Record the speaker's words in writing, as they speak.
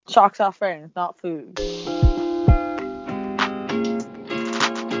Shocks our friends, not food.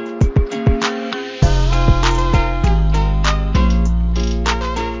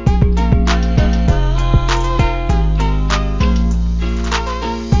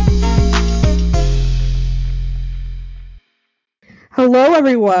 Hello,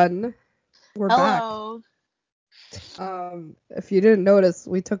 everyone. We're Hello. back. If you didn't notice,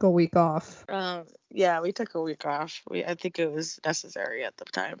 we took a week off. Yeah, we took a week off. I think it was necessary at the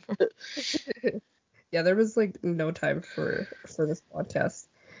time. Yeah, there was like no time for this podcast.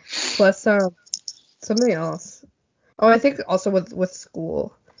 Plus, something else. Oh, I think also with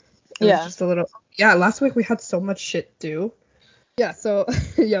school, it was just a little. Yeah, last week we had so much shit due. Yeah, so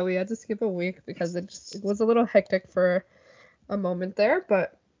yeah, we had to skip a week because it was a little hectic for a moment there,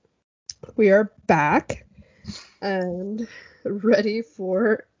 but we are back and ready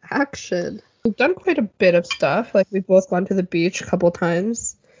for action. We've done quite a bit of stuff. Like, we've both gone to the beach a couple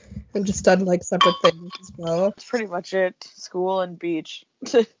times and just done like separate things as well. That's pretty much it. School and beach.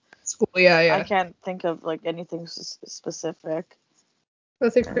 School, yeah. I can't think of like anything specific.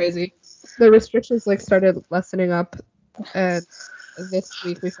 Nothing crazy. The restrictions like started lessening up, and this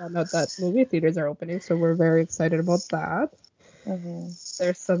week we found out that movie theaters are opening, so we're very excited about that. Mm-hmm.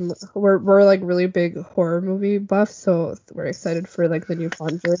 There's we're like really big horror movie buffs, so we're excited for like the new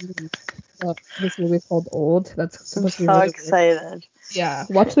Conjuring and this movie called Old. That's supposed to be really excited. Weird. Yeah,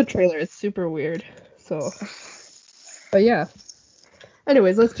 watch the trailer. It's super weird. So, but yeah.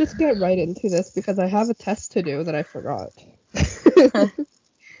 Anyways, let's just get right into this because I have a test to do that I forgot.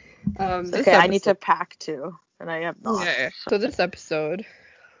 Okay, I need to pack too, and I have not. Yeah. So this episode,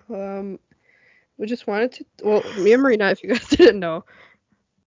 we just wanted to. Well, me and Marina, if you guys didn't know,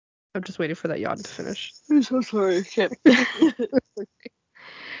 I'm just waiting for that yawn to finish. I'm so sorry. Shit.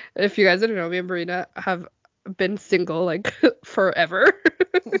 If you guys didn't know, me and Marina have been single like forever.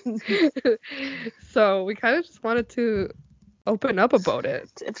 So we kind of just wanted to open up about it.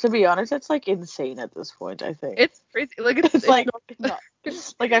 To be honest, it's like insane at this point, I think. It's crazy. Like it's like not,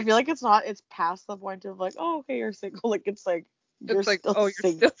 like I feel like it's past the point of like, oh, okay, you're single. Like it's like you're like, still oh,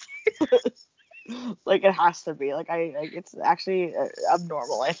 single. You're still like it has to be. Like it's actually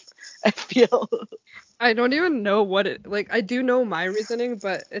abnormal. I feel. I don't even know what it like. I do know my reasoning,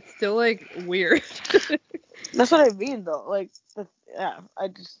 but it's still like weird. That's what I mean, though. Like, I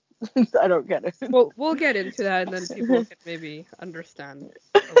just I don't get it. Well, we'll get into that, and then people can maybe understand.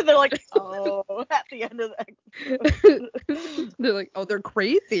 They're like, oh, at the end of the episode. They're like, oh, they're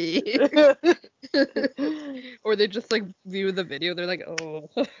crazy. Or they just like view the video. They're like, oh.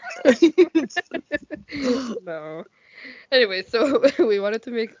 No. Anyway, so we wanted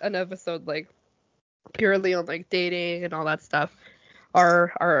to make an episode like purely on like dating and all that stuff.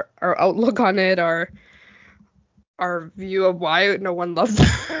 Our outlook on it, our view of why no one loves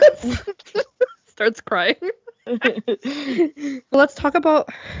us. Starts crying. Well, let's talk about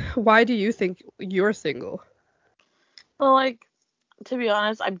why do you think you're single? Well, like, to be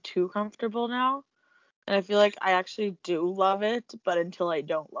honest, I'm too comfortable now. And I feel like I actually do love it, but until I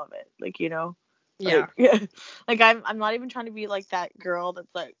don't love it. Like, you know? Yeah. Like I'm not even trying to be like that girl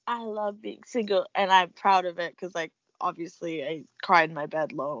that's like, I love being single and I'm proud of it because like obviously I cry in my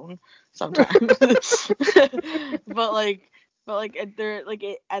bed alone sometimes. but like there like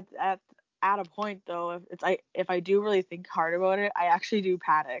at a point though, if I do really think hard about it, I actually do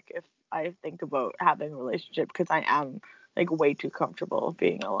panic if I think about having a relationship because I am like way too comfortable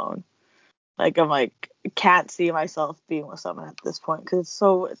being alone. Like I'm like can't see myself being with someone at this point because it's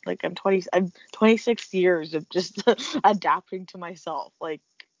so like I'm 26 years of just adapting to myself, like,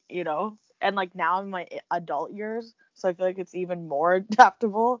 you know, and like now I'm in my adult years, so I feel like it's even more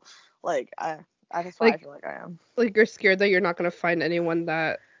adaptable. Like that's why I feel like I am. Like you're scared that you're not gonna find anyone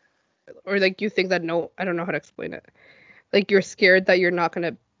that, or like you think that no, I don't know how to explain it. Like you're scared that you're not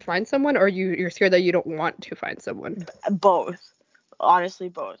gonna find someone, or you're scared that you don't want to find someone. Both. Honestly,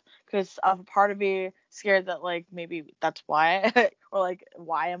 both, because a part of me scared that like maybe that's why or like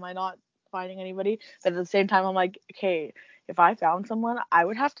why am I not finding anybody, but at the same time I'm like, okay, if I found someone I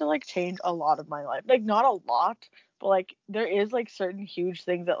would have to like change a lot of my life, like not a lot, but like there is like certain huge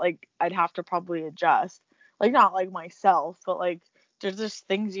things that like I'd have to probably adjust, like not like myself, but like there's just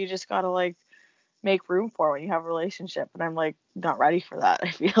things you just gotta like make room for when you have a relationship, and I'm like not ready for that.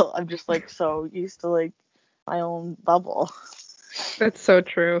 I feel I'm just like so used to like my own bubble. That's so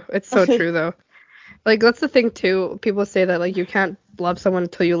true. It's so true though. Like that's the thing too. People say that like you can't love someone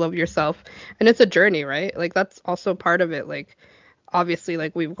until you love yourself, and it's a journey, right? Like that's also part of it. Like obviously,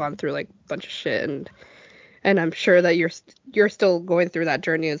 like we've gone through like a bunch of shit, and I'm sure that you're still going through that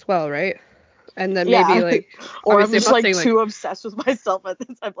journey as well, right? And then Yeah. maybe like Or I'm obviously I'm just not like saying too obsessed with myself at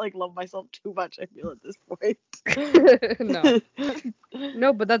this. I'm like love myself too much, I feel, at this like no. point.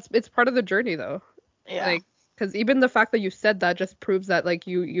 No, but it's part of the journey though. Yeah. Like, because even the fact that you said that just proves that like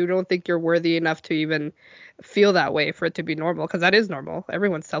you don't think you're worthy enough to even feel that way for it to be normal, because that is normal.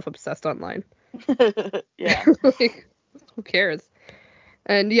 Everyone's self-obsessed online. Yeah. Like, who cares?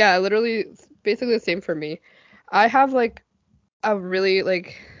 And yeah, literally it's basically the same for me. I have like a really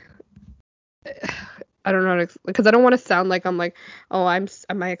like I don't know, because I don't want to sound like I'm like, oh,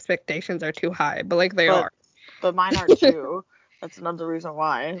 my expectations are too high, but like they But are. but mine are too. That's another reason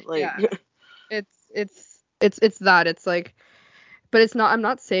why. Like, Yeah, it's that. It's like, but it's not. I'm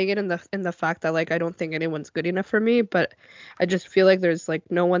not saying it in the fact that like I don't think anyone's good enough for me, but I just feel like there's like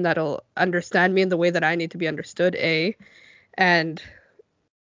no one that'll understand me in the way that I need to be understood. And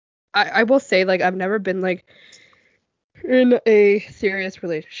I will say like I've never been like in a serious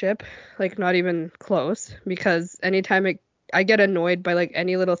relationship, like not even close, because anytime I get annoyed by like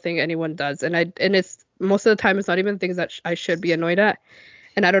any little thing anyone does, and it's most of the time it's not even things that I should be annoyed at,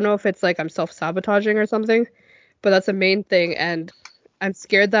 and I don't know if it's like I'm self-sabotaging or something, but that's the main thing. And I'm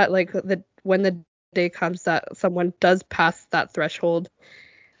scared that like when the day comes that someone does pass that threshold,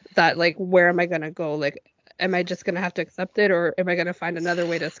 that like where am I gonna go? Like, am I just gonna have to accept it, or am I gonna find another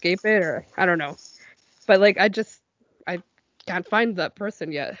way to escape it, or I don't know. But like I can't find that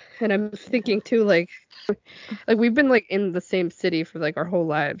person yet. And I'm thinking too like we've been like in the same city for like our whole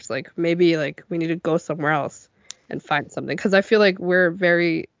lives. Like maybe like we need to go somewhere else and find something, because I feel like we're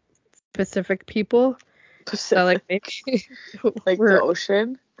very specific people that like Pacific. maybe Like the we're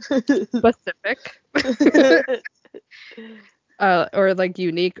ocean. specific. Or like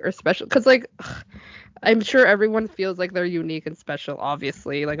unique or special, because like I'm sure everyone feels like they're unique and special,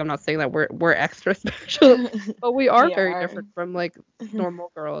 obviously. Like I'm not saying that we're extra special, but we are We very are. different from like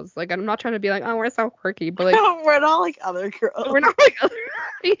normal girls. Like I'm not trying to be like, oh, we're so quirky, but like We're not like other girls. we're not like other.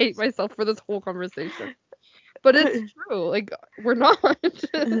 I hate myself for this whole conversation. But it's true. Like we're not.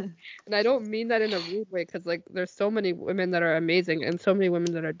 And I don't mean that in a rude way, because like there's so many women that are amazing and so many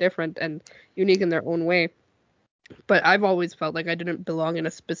women that are different and unique in their own way. But I've always felt like I didn't belong in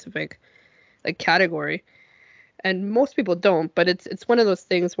a specific like category. And most people don't, but it's one of those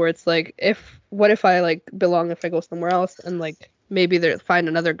things where it's like, what if I like belong if I go somewhere else, and like maybe they find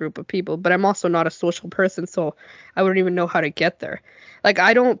another group of people, but I'm also not a social person, so I wouldn't even know how to get there. Like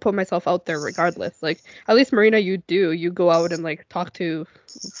I don't put myself out there regardless. Like at least Marina, you go out and like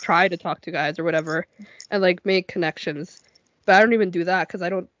try to talk to guys or whatever, and like make connections. But I don't even do that, because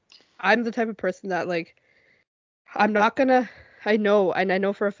I'm the type of person that like I'm not gonna. I know, and I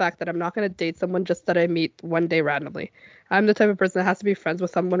know for a fact that I'm not gonna date someone just that I meet one day randomly. I'm the type of person that has to be friends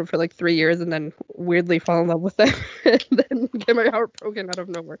with someone for like 3 years and then weirdly fall in love with them and then get my heart broken out of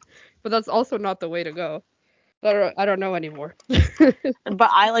nowhere. But that's also not the way to go. I don't know anymore. But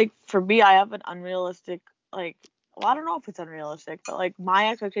I like, for me, I have an unrealistic, like, well, I don't know if it's unrealistic, but like my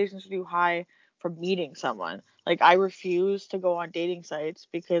expectations are too high for meeting someone. Like I refuse to go on dating sites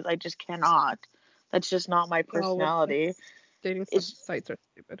because I just cannot. That's just not my Oh, well, personality. dating It's sites are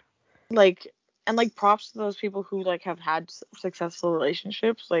stupid. like, and like props to those people who like have had successful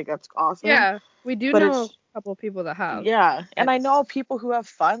relationships. Like that's awesome. Yeah, we do But know it's, a couple of people that have. yeah, and And I know people who have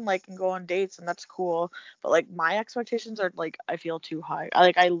fun, like, and go on dates, and that's cool. But like my expectations are like, I feel too high.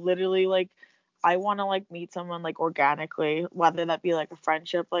 I literally like, I want to like meet someone like organically, whether that be like a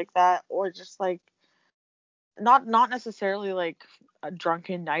friendship like that, or just like not necessarily like a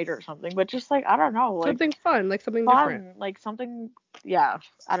drunken night or something, but just like, I don't know, like something fun, like something different. fun, like something. Yeah,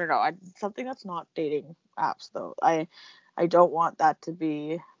 I don't know. Something that's not dating apps though. I don't want that to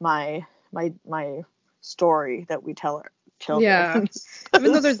be my story that we tell our children. Yeah.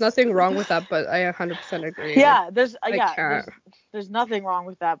 Even though there's nothing wrong with that, but I 100% agree. Like, Yeah, there's I yeah, can't. there's nothing wrong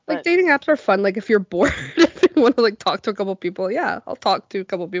with that, Like, but dating apps are fun. Like, if you're bored, if you want to, like, talk to a couple people, yeah, I'll talk to a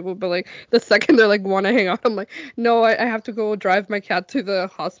couple people. But, like, the second they're, like, want to hang out, I'm like, no, I have to go drive my cat to the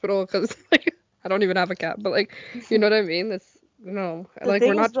hospital because, like, I don't even have a cat. But, like, you know what I mean? No. the Like, we're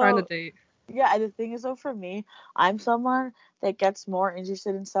thing is not trying to though, date. yeah, the thing is though, for me, I'm someone that gets more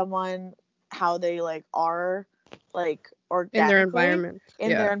interested in someone how they like are, like In their organically environment.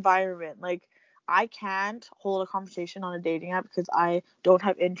 in Yeah. their environment. Like I can't hold a conversation on a dating app because I don't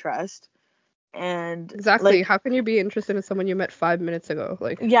have interest. And Exactly. like, How can you be interested in someone you met 5 minutes ago?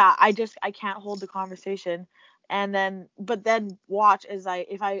 Like, yeah, I can't hold the conversation. And then but then watch as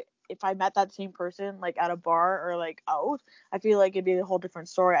if I met that same person like at a bar or like out, I feel like it'd be a whole different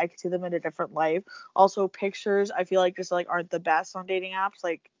story. I could see them in a different life. Also pictures, I feel like just like aren't the best on dating apps.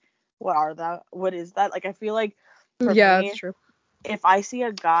 Like what is that? Like I feel like for yeah, it's me, true. if I see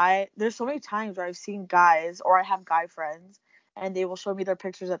a guy, there's so many times where I've seen guys or I have guy friends and they will show me their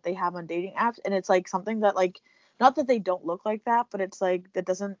pictures that they have on dating apps, and it's like something that like, not that they don't look like that, but it's like that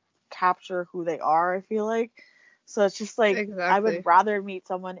doesn't capture who they are, I feel like. So it's just like I would Exactly. rather meet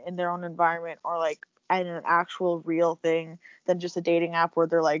someone in their own environment or like in an actual real thing than just a dating app where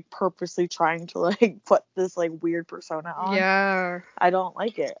they're like purposely trying to like put this like weird persona on. Yeah. I don't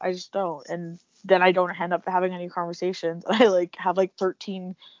like it. I just don't. And then I don't end up having any conversations. I like have like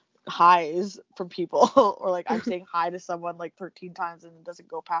 13 highs from people or like I'm saying hi to someone like 13 times and it doesn't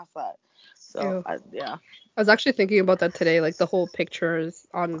go past that. So Ew. yeah. I was actually thinking about that today, like the whole pictures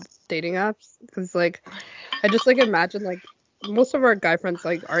on dating apps, because like I just like imagine like most of our guy friends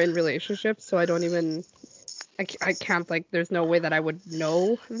like are in relationships, so I don't even I can't like there's no way that I would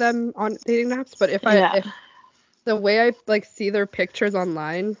know them on dating apps. But Yeah. if the way I like see their pictures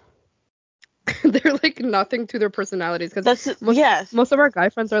online, they're like nothing to their personalities, because That's yes. most of our guy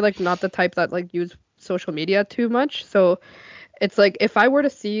friends are like not the type that like use social media too much. So it's like if I were to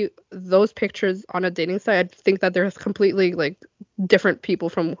see those pictures on a dating site, I'd think that they're completely like different people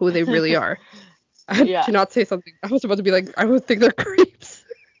from who they really are. Yeah. To not say something, I was about to be like, I would think they're creeps.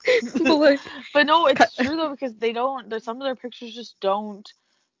 But like, But no, it's true though because they don't. Some of their pictures just don't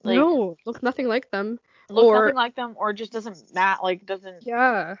like no, look nothing like them. look nothing Or like them, or just doesn't like doesn't.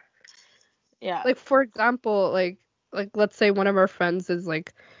 yeah, Yeah. like for example, like let's say one of our friends is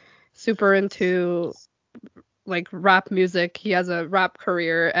like super into like rap music. He has a rap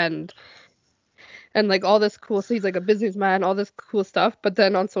career and like all this cool, so he's like a businessman, all this cool stuff, but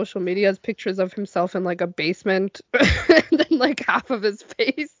then on social media has pictures of himself in like a basement and then like half of his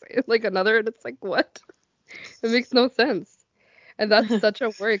face in like another, and it's like what? It makes no sense. And that's such a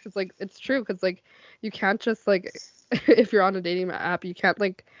worry, because like it's true, because like you can't just like if you're on a dating app, you can't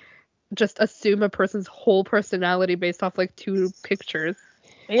like just assume a person's whole personality based off like two pictures.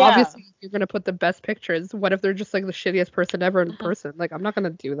 Yeah. Obviously you're gonna put the best pictures. What if they're just like the shittiest person ever in person? Like I'm not gonna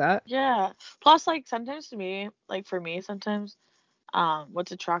do that. Yeah. Plus, like sometimes to me, like for me, sometimes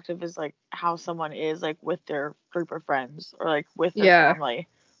what's attractive is like how someone is like with their group of friends or like with their Yeah. family,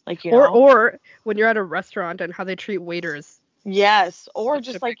 like you Or know. or when you're at a restaurant and how they treat waiters. Yes, or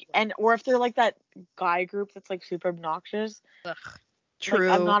Such a just big like one. and or if they're like that guy group that's like super obnoxious, Ugh. like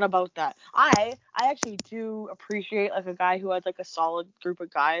I'm True. not about that. I actually do appreciate like a guy who has like a solid group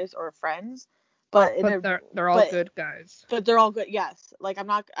of guys or friends, but in But a they're all but good guys. but they're all good. Yes, like I'm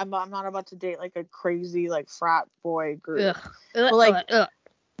not about to date like a crazy like frat boy group. Ugh. But like Ugh.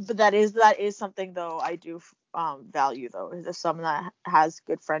 but that is something though I do value though is if someone that has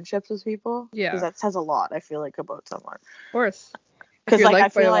good friendships with people because Yeah, that says a lot I feel like about someone of course. If because you're like I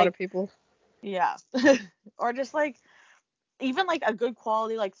liked by feel a lot of like people. yeah or just like even like a good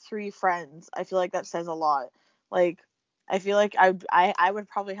quality like three friends I feel like that says a lot like I feel like I would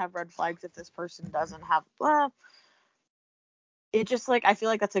probably have red flags if this person doesn't have well it just like I feel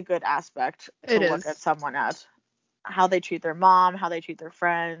like that's a good aspect to It look at is. someone at how they treat their mom how they treat their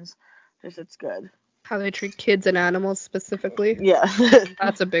friends just it's good How they treat kids and animals specifically. yeah.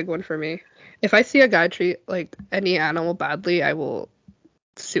 That's a big one for me. If I see a guy treat like any animal badly, I will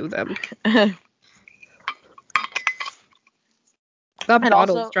sue them. That And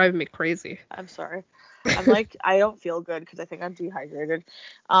bottle is also, driving me crazy. I'm sorry. I'm like I don't feel good because I think I'm dehydrated.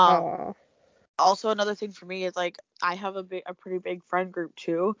 Um Oh, also another thing for me is like I have a pretty big friend group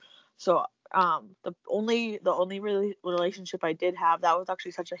too. So the only really relationship I did have that was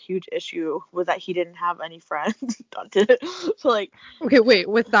actually such a huge issue was that he didn't have any friends. So like okay, wait.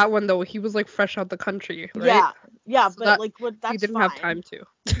 With that one though, he was like fresh out the country, right? yeah, yeah, So but that like what he that's didn't have fine. time to.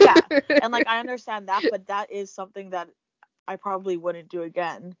 Yeah. And like I understand that, but that is something that I probably wouldn't do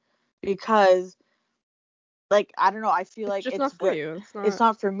again because like I don't know, I feel It's like just not for you. It's it's not.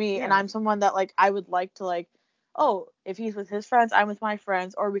 not for me and Yeah. I'm someone that like I would like to like oh, if he's with his friends, I'm with my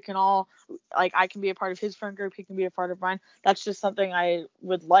friends or we can all like I can be a part of his friend group, he can be a part of mine. That's just something I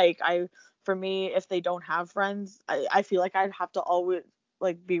would like. I for me if they don't have friends, I feel like I'd have to always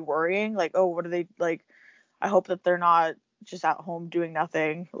like be worrying like oh, what are they like I hope that they're not just at home doing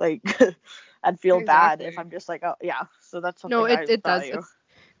nothing. Like I'd feel bad if Exactly. I'm just like oh yeah, so that's No, something it I it does. value.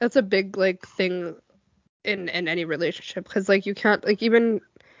 That's a big like thing in any relationship, because like you can't like even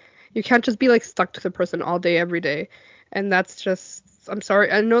you can't just be like stuck to the person all day every day, and that's just I'm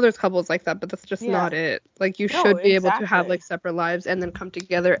sorry, I know there's couples like that, but that's just not Yeah. it. Like you No, should be able to have like exactly. separate lives and then come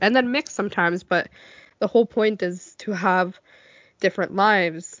together and then mix sometimes, but the whole point is to have different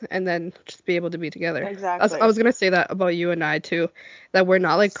lives and then just be able to be together. Exactly. I was gonna say that about you and I too, that we're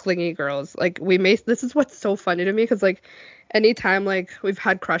not like clingy girls. Like this is what's so funny to me, because like anytime like we've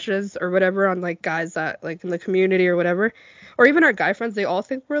had crushes or whatever on like guys that like in the community or whatever, or even our guy friends, they all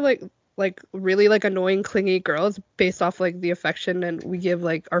think we're like really like annoying clingy girls based off like the affection and we give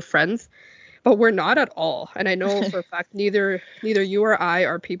like our friends. But we're not at all. And I know for a fact neither you or I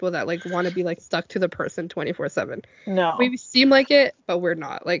are people that like want to be like stuck to the person 24/7. No. We seem like it, but we're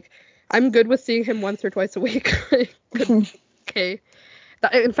not. Like I'm good with seeing him once or twice a week. Okay.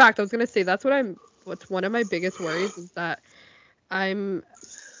 In fact, I was gonna say what's one of my biggest worries is that I don't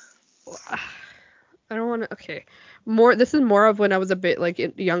want to. Okay. This is more of when I was a bit like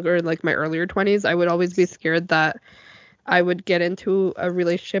younger, like my earlier 20s. I would always be scared that I would get into a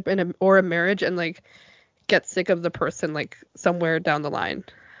relationship or a marriage and like get sick of the person like somewhere down the line.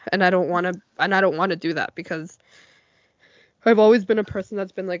 And I don't want to do that, because I've always been a person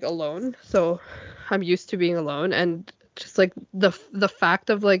that's been like alone. So I'm used to being alone, and just like the fact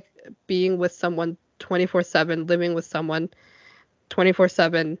of like being with someone 24/7, living with someone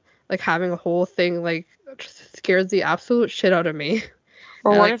 24/7, like having a whole thing like just scares the absolute shit out of me.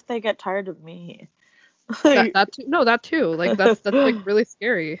 Or And, what like, if they get tired of me? that too, like that's like really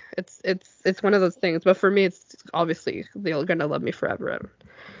scary. It's one of those things, but for me it's obviously they're gonna love me forever,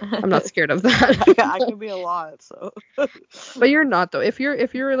 and I'm not scared of that. I could be a lot, so. But you're not though. If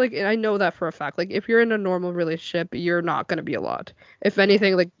you're like, and I know that for a fact, like if you're in a normal relationship, you're not gonna be a lot. If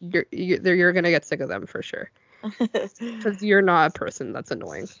anything, like you're gonna get sick of them for sure, because you're not a person that's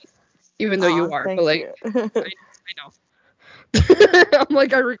annoying, even though you are. But Thank like you. I know. I'm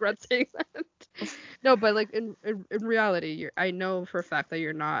like, I regret saying that. No, but like in reality, I know for a fact that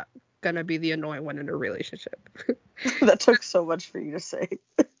you're not gonna be the annoying one in a relationship. That took so much for you to say.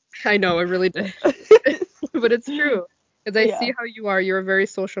 I know, it really did. But it's true. Because I see how you are. You're a very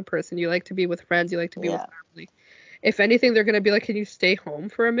social person. You like to be with friends. You like to be with family. If anything, they're gonna be like, can you stay home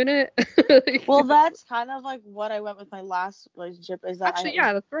for a minute? Well, that's kind of like what I went with my last relationship, is that Actually,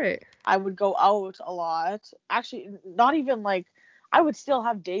 yeah, that's right. I would go out a lot. Actually, not even like, I would still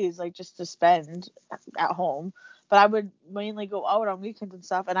have days like just to spend at home, but I would mainly go out on weekends and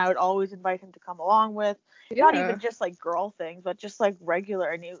stuff, and I would always invite him to come along with. Yeah. Not even just like girl things, but just like regular,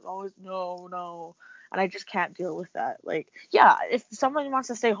 and he was always no. And I just can't deal with that. Like, yeah, if someone wants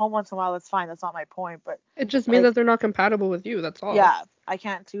to stay home once in a while, that's fine. That's not my point. But it just means that they're not compatible with you. That's all. Yeah, I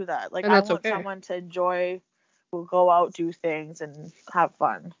can't do that. Like, and I that's want someone to enjoy, will go out, do things, and have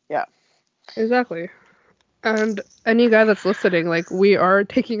fun. Yeah. Exactly. And any guy that's listening, like, we are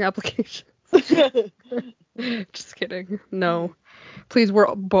taking applications. Just kidding. No. Please,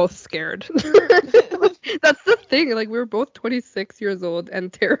 we're both scared. That's the thing. Like, we're both 26 years old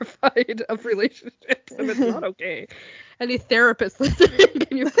and terrified of relationships, and it's not okay. Any therapist listening,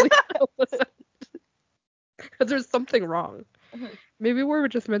 can you please help us out? Because there's something wrong. Maybe we're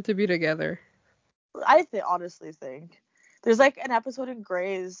just meant to be together. I honestly think there's like an episode in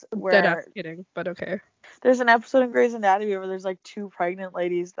Grey's where Dead ass kidding, but okay. There's an episode in Grey's Anatomy where there's like two pregnant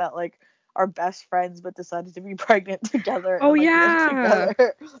ladies that like are best friends but decided to be pregnant together. Oh, and, like, yeah. live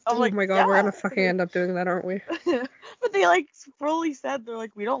together. I'm Oh like, my god, we're gonna fucking end up doing that, aren't we? But they like fully said they're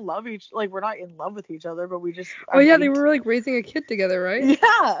like, we don't love we're not in love with each other, but we just. Oh yeah, they were like raising a kid together, right?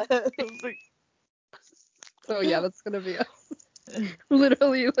 Yeah. So yeah, that's gonna be us.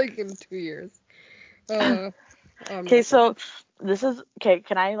 Literally like in 2 years. Okay, so this is okay.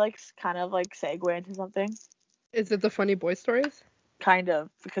 Can I like kind of like segue into something? Is it the funny boy stories? Kind of,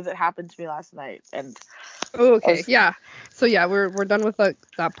 because it happened to me last night, and. Oh, okay, yeah. So yeah, we're done with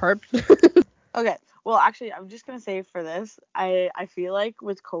that part. Okay. Well, actually, I'm just gonna say for this, I feel like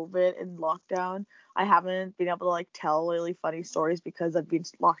with COVID and lockdown, I haven't been able to like tell really funny stories because I've been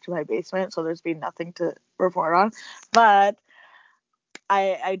locked in my basement, so there's been nothing to report on. But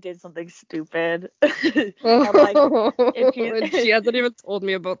I did something stupid. And like, and she hasn't even told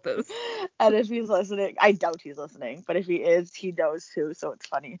me about this. And if he's listening, I doubt he's listening, but if he is, he knows too, so it's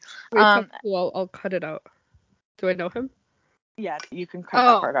funny. Wait, cool. I'll cut it out. Do I know him? Yeah, you can cut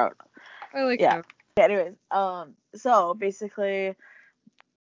that part out. I like him. Anyways, so basically,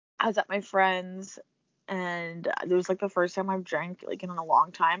 I was at my friend's, and it was like the first time I've drank like in a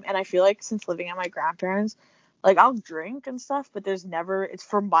long time, and I feel like since living at my grandparents, like I'll drink and stuff, but it's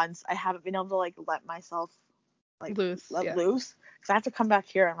for months I haven't been able to like let myself like let loose, because I have to come back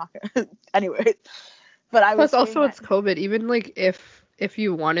here. I'm not gonna anyway. But I was. Plus, also it's COVID. Even like if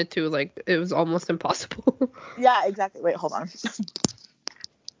you wanted to, like it was almost impossible. Yeah, exactly. Wait, hold on.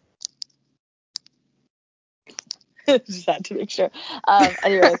 Just had to make sure.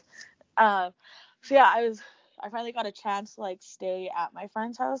 Anyways, so yeah, I finally got a chance to like stay at my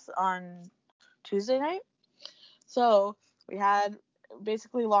friend's house on Tuesday night. So we had,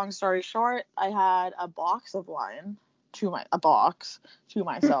 basically, long story short, I had a box of wine to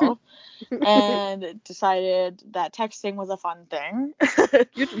myself and decided that texting was a fun thing.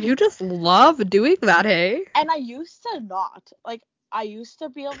 You just love doing that, hey? And I used to not. Like, I used to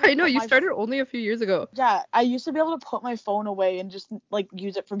be able to I know, you started only a few years ago. Yeah, I used to be able to put my phone away and just like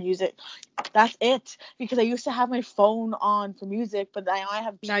use it for music. That's it. Because I used to have my phone on for music, but now I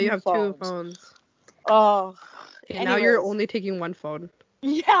have Now you have phones. 2 phones. Oh. Okay, now you're only taking 1 phone.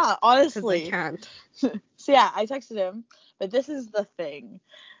 Yeah, honestly. Because I can't. So yeah, I texted him, but this is the thing.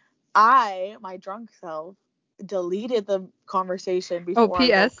 My drunk self, deleted the conversation before I woke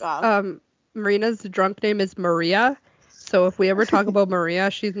P.S. up. Marina's drunk name is Maria. So if we ever talk about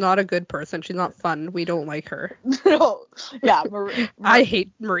Maria, she's not a good person. She's not fun. We don't like her. No. Yeah, I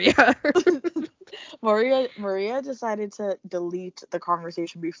hate Maria. Maria decided to delete the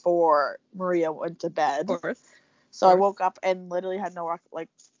conversation before Maria went to bed. Of course. So I woke up and literally had no like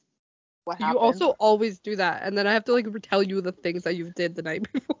what happened. You also always do that, and then I have to like tell you the things that you did the night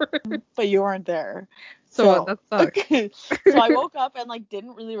before. But you weren't there. So that sucks. So I woke up and like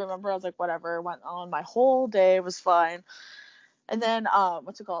didn't really remember. I was like, whatever, went on my whole day, was fine. And then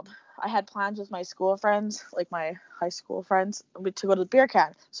what's it called? I had plans with my school friends, like my high school friends, to go to the beer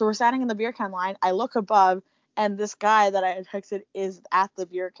can. So we're standing in the beer can line. I look above, and this guy that I had texted is at the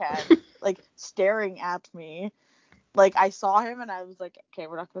beer can, like staring at me. Like, I saw him and I was like, okay,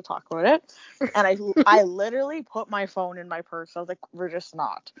 we're not going to talk about it. And I literally put my phone in my purse. I was like, we're just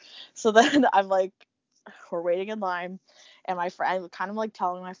not. So then I'm like, we're waiting in line. And my friend, kind of like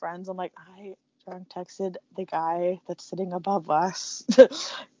telling my friends, I'm like, I texted the guy that's sitting above us.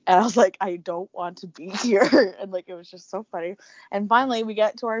 And I was like, I don't want to be here. And like, it was just so funny. And finally we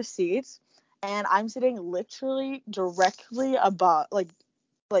get to our seats and I'm sitting literally directly above, like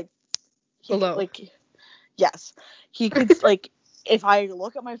below. Like, yes, he could like, if I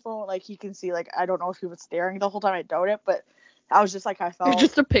look at my phone, like he can see, like, I don't know if he was staring the whole time, I doubt it, but I was just like, I felt You're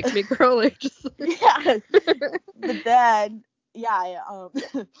just a pick me girl, like just yeah. But then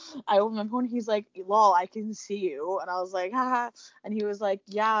I remember when he's like, lol, I can see you, and I was like, haha, and he was like,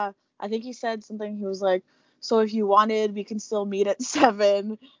 yeah, I think he said something, he was like, so if you wanted, we can still meet at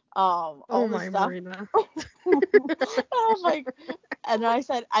 7, all this stuff. Marina. I was like, and I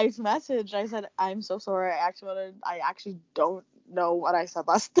said, I said, I'm so sorry, I actually don't know what I said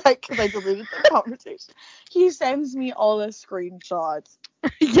last night because I deleted the conversation. He sends me all the screenshots.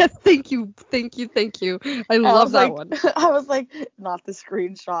 Yes, thank you. I love that one. I was like, not the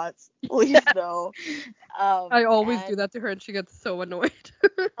screenshots, please. Yes. No. I always do that to her and she gets so annoyed.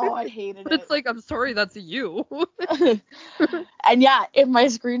 Oh, I hated but it. It's like, I'm sorry, that's you. And yeah, in my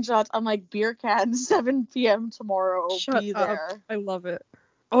screenshots, I'm like, beer can, 7 p.m. tomorrow. Shut be up. there. I love it.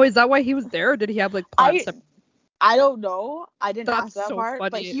 Oh, is that why he was there? Or did he have like plans? I don't know. I didn't ask that so part, funny.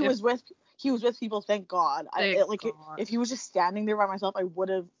 But he was with people. Thank God. If he was just standing there by myself, I would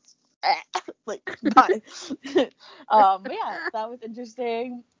have like died. But yeah, that was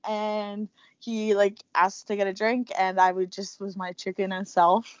interesting. And he like asked to get a drink, and I was my chicken and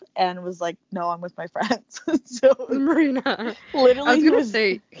self, and was like, no, I'm with my friends. So Marina. literally, I was gonna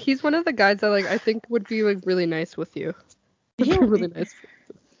say he's one of the guys that like I think would be like really nice with you. Would be really nice.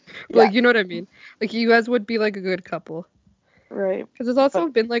 Yeah. Like, you know what I mean? Like, you guys would be like a good couple. Right. Because it's also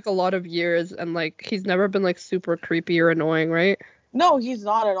been like a lot of years, and like he's never been like super creepy or annoying, right? No, he's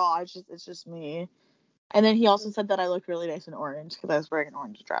not at all. It's just me. And then he also said that I looked really nice in orange because I was wearing an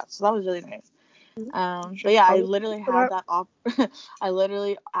orange dress. So that was really nice. But yeah, I literally had that I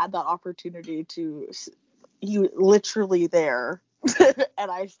literally had that opportunity to you literally there.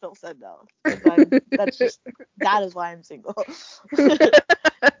 And I still said no. That is why I'm single.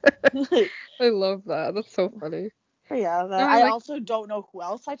 I love that. That's so funny. Yeah, I also don't know who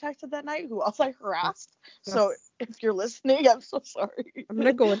else I texted that night, who else I harassed. So if you're listening, I'm so sorry. I'm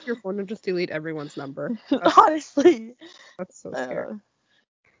gonna go into your phone and just delete everyone's number. Honestly. That's so scary.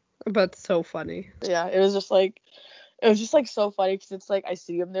 But so funny. Yeah, it was just like so funny because it's like I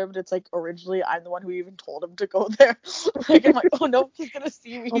see him there, but it's like originally I'm the one who even told him to go there. Like, I'm like, oh no, he's gonna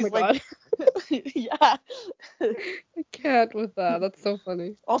see me. Oh my God. Yeah. I can't with that. That's so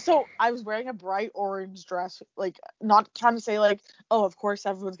funny. Also, I was wearing a bright orange dress, like, not trying to say like, oh, of course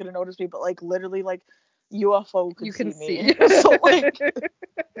everyone's gonna notice me, but like literally like UFO could see me. So like,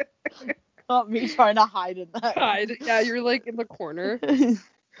 not me trying to hide in that. Hide. Yeah, you're like in the corner.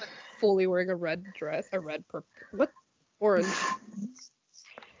 Fully wearing a red dress, orange.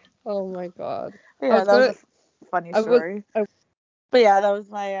 Oh my God. Yeah, that was a funny story. But yeah,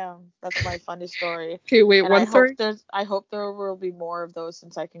 that's my funny story. Okay, wait, And one story. I hope there will be more of those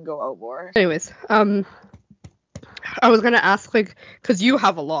since I can go out more. Anyways, I was gonna ask, like, cause you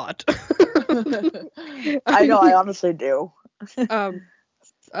have a lot. I know, I honestly do.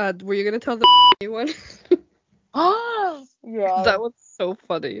 Were you gonna tell the one? Yeah. That was so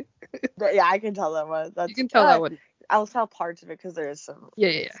funny. Yeah, I can tell that one. You can tell that one. I'll tell parts of it because there's some.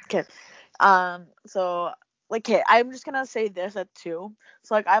 Yeah. Okay. So like, okay, I'm just gonna say this at 2.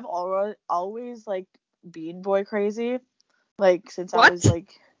 So like, I've always like Bean Boy crazy, like since I was What?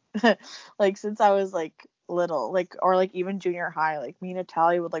 like, like since I was like little, like, or like even junior high, like me and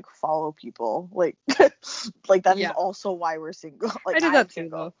Natalia would like follow people, like, like that is Yeah. also why we're single. Like I did I'm that too,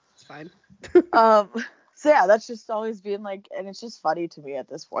 single. though. It's fine. So yeah, that's just always been like, and it's just funny to me at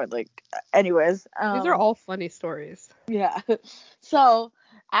this point. Like, anyways, These are all funny stories. yeah. So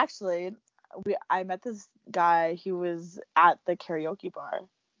actually, I met this guy. He was at the karaoke bar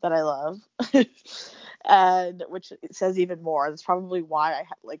that I love, and which says even more. That's probably why I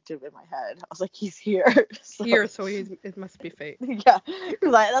liked him in my head. I was like, he's here. So, It must be fate. yeah,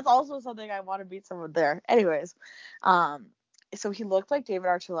 because that's also something I want to meet someone there. Anyways, so he looked like David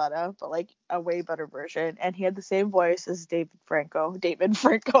Archuleta, but like a way better version, and he had the same voice as Dave Franco,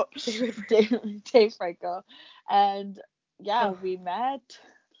 and yeah, we met.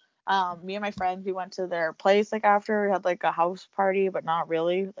 Me and my friends, we went to their place like after we had like a house party, but not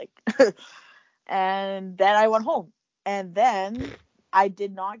really like. And then I went home, and then I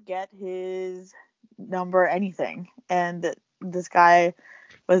did not get his number, anything, and this guy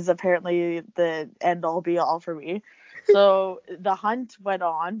was apparently the end all be all for me. So the hunt went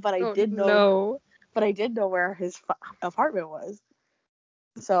on, but I did know where his apartment was.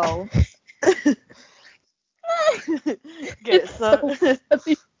 So okay, so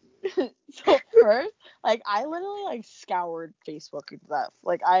so first, like I literally like scoured Facebook and stuff.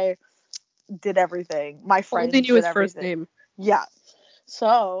 Like I did everything. My friends Only knew did his first everything. name. Yeah.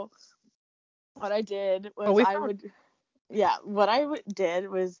 So what I did was did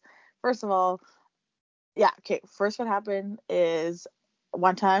was, first of all, yeah, okay, first what happened is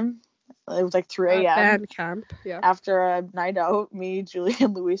one time, it was like 3 a.m. Band camp, yeah. After a night out, me, Julie,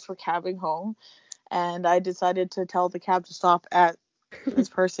 and Luis were cabbing home, and I decided to tell the cab to stop at this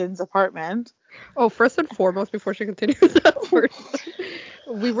person's apartment. Oh, first and foremost, before she continues that first,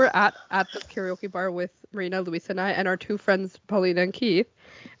 we were at the karaoke bar with Marina, Luis, and I, and our 2 friends, Paulina and Keith.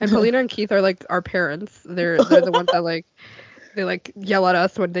 And Paulina and Keith are like our parents. They're the ones that like, they like yell at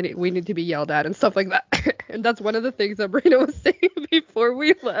us when we need to be yelled at and stuff like that. And that's one of the things that Marina was saying before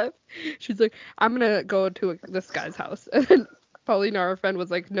we left. She's like, I'm gonna go to this guy's house, and then Paulina, our friend,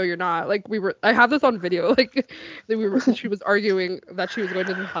 was like, no, you're not. Like, I have this on video. Like, she was arguing that she was going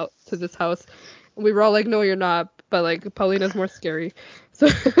to this house. And we were all like, no, you're not. But like, Paulina's more scary. So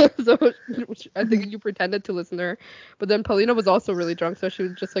I think you pretended to listen to her. But then Paulina was also really drunk, so she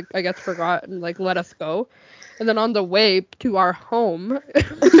was just like, I guess, forgot and like let us go. And then on the way to our home,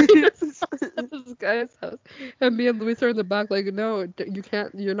 this guy's house, and me and Luis are in the back, like, no, you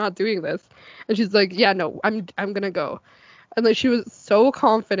can't, you're not doing this. And she's like, yeah, no, I'm gonna go. And like she was so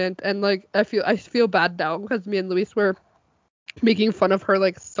confident, and like I feel bad now because me and Luis were making fun of her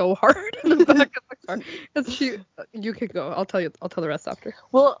like so hard in the back of the car. Because you can go. I'll tell the rest after.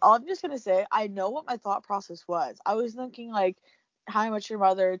 Well, I'm just gonna say, I know what my thought process was. I was thinking like How I Met Your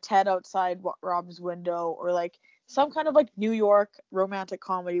Mother, Ted outside Rob's window, or like some kind of like New York romantic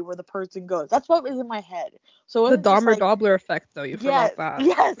comedy where the person goes. That's what was in my head. So it The wasn't just Dahmer like, Dobler effect, though. You yes, forgot that.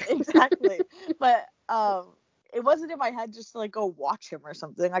 yes, exactly. But it wasn't in my head just to like go watch him or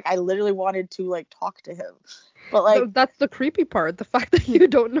something. Like I literally wanted to like talk to him. But like, that's the creepy part. The fact that you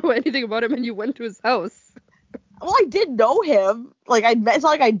don't know anything about him and you went to his house. well, I did know him. Like it's not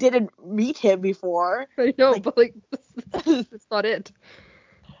like I didn't meet him before. I know, Like, but like that's not it.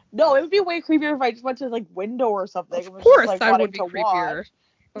 no, it would be way creepier if I just went to like window or something. Of It was just course, like that would wanting be to creepier. watch.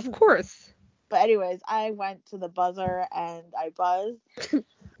 Of course. But anyways, I went to the buzzer and I buzzed,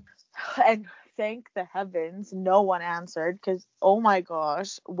 and thank the heavens no one answered, because oh my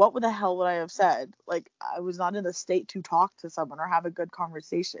gosh, what the hell would I have said? Like I was not in the state to talk to someone or have a good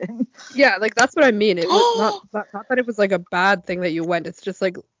conversation. Yeah, like that's what I mean. It was not that it was like a bad thing that you went. It's just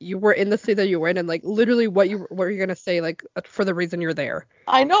like you were in the state that you were in, and like literally what you were gonna say, like for the reason you're there.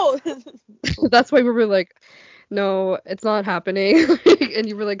 I know. That's why we were like, no, it's not happening. And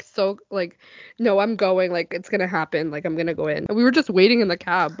you were like, so like, no, I'm going. Like it's gonna happen. Like I'm gonna go in. And we were just waiting in the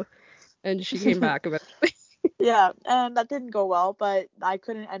cab, and she came back eventually. Yeah, and that didn't go well, but I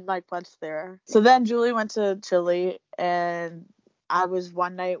couldn't end my quest there. So then Julie went to Chile, and I was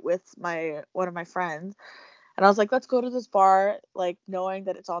one night with one of my friends, And I was like, let's go to this bar, like knowing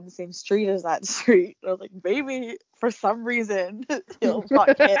that it's on the same street as that street. And I was like, maybe for some reason he'll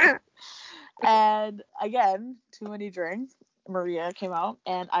fuck it. And again, too many drinks. Maria came out,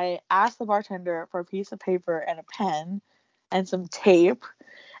 and I asked the bartender for a piece of paper and a pen and some tape,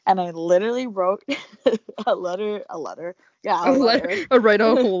 and I literally wrote a letter. Yeah, a letter. Write a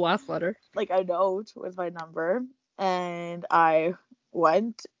whole last letter. Like a note with my number, and I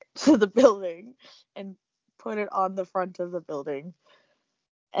went to the building and put it on the front of the building.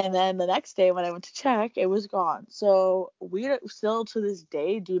 And then the next day when I went to check, it was gone. So we still to this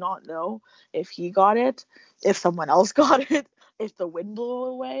day do not know if he got it, if someone else got it, if the wind blew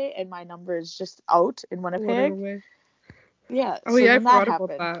away and my number is just out in Winnipeg. Yeah. Oh, so yeah, I forgot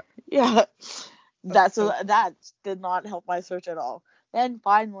about that. Yeah. That did not help my search at all. Then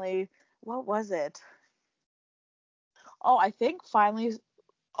finally, what was it? Oh, I think finally.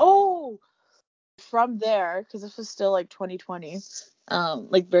 Oh, from there, because this was still like 2020,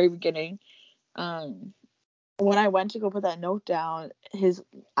 like very beginning. When I went to go put that note down,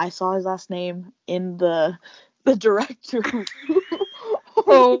 I saw his last name in the directory.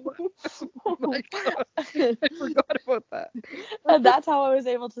 Oh my god, I forgot about that. And that's how I was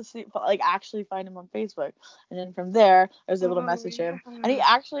able to see, like, actually find him on Facebook. And then from there, I was able to message him. And he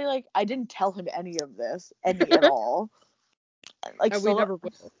actually, like, I didn't tell him any of this, at all. Like, and we never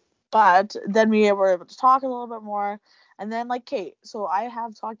will. But then we were able to talk a little bit more. And then, like, Kate, so I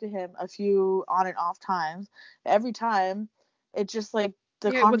have talked to him a few on and off times. Every time, it just, like,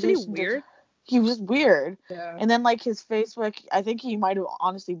 the conversation. Wasn't he weird? He was weird. Yeah. And then, like, his Facebook, I think he might have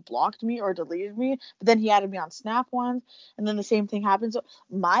honestly blocked me or deleted me. But then he added me on Snap once. And then the same thing happened. So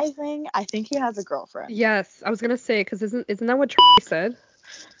my thing, I think he has a girlfriend. Yes, I was going to say, because isn't that what Tracy said?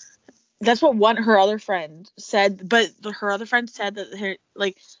 That's what her other friend said. But her other friend said that,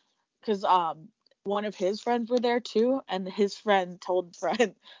 because one of his friends were there too, and his friend told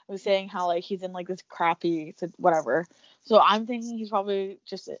friend was saying how, like, he's in, like, this crappy whatever. So I'm thinking he's probably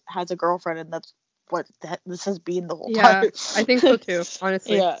just has a girlfriend, and that's what this has been the whole time. Yeah, I think so too,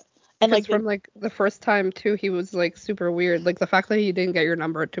 honestly. Yeah. And like from like the first time too, he was like super weird. Like the fact that he didn't get your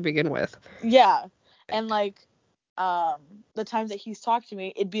number to begin with. Yeah. And like the times that he's talked to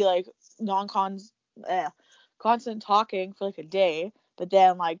me, it'd be like constant talking for like a day, but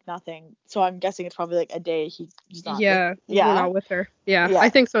then like nothing. So I'm guessing it's probably like a day he's not. Yeah, we're not with her. Yeah, I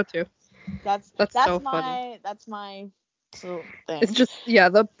think so too. That's so funny. That's my thing. It's just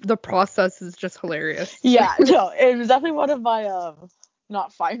the process is just hilarious. Yeah, no, it was definitely one of my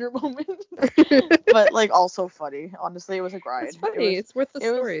not finer moments, but like also funny. Honestly, it was a grind. It's funny. It's worth the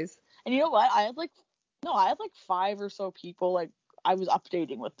stories. And you know what? I had like 5 or so people like I was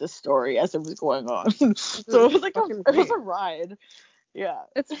updating with this story as it was going on. So it was like it was a ride. Yeah.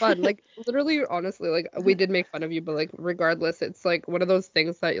 It's fun. Like literally, honestly, like we did make fun of you, but like regardless, it's like one of those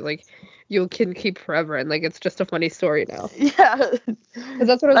things that like you can keep forever, and like it's just a funny story now. Yeah. Because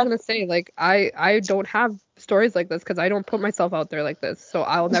that's what I was gonna say. Like I don't have stories like this because I don't put myself out there like this, so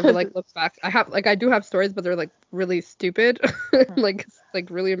I'll never like look back. I do have stories, but they're like really stupid, like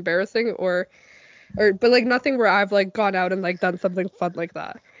really embarrassing or but like nothing where I've like gone out and like done something fun like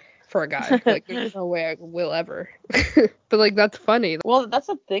that. For a guy, like there's no way I will ever. But like that's funny. Well, that's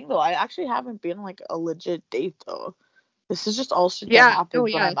the thing though. I actually haven't been like a legit date though. This is just all shit that happens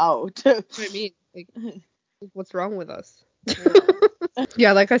when I'm out. That's what I mean. Like, what's wrong with us?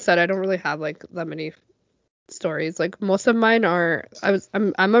 Yeah, like I said, I don't really have like that many stories. Like most of mine are.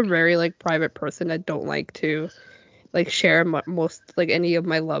 I'm a very like private person. I don't like to like share most like any of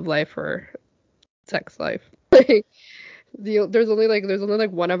my love life or sex life. Like. There's only like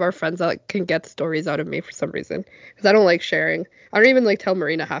one of our friends that like can get stories out of me for some reason because I don't like sharing. I don't even like tell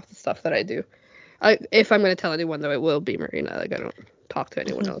Marina half the stuff that I do. If I'm gonna tell anyone though, it will be Marina. Like I don't talk to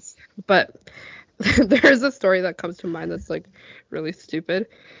anyone else. But there's a story that comes to mind that's like really stupid,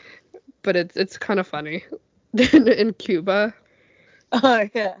 but it's kind of funny. In Cuba. Oh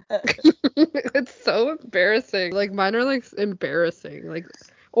yeah. It's so embarrassing. Like mine are like embarrassing. Like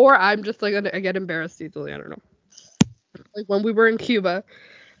or I'm just like I get embarrassed easily. I don't know. Like when we were in Cuba,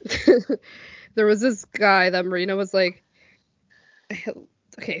 there was this guy that Marina was like,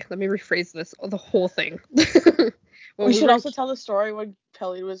 okay, let me rephrase this, the whole thing. We should also tell the story when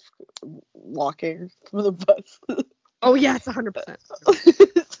Kelly was walking from the bus. Oh yeah, it's 100%. Okay,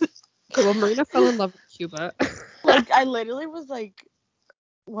 well Marina fell in love with Cuba. Like I literally was like,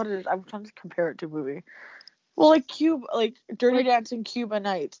 I'm trying to compare it to a movie. Well, like Cuba, like Dirty Dancing Cuba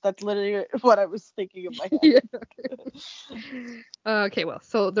Nights. That's literally what I was thinking of my head. Yeah. Okay, well,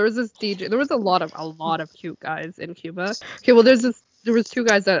 so there was this DJ. There was a lot of cute guys in Cuba. Okay, well, there's this there was two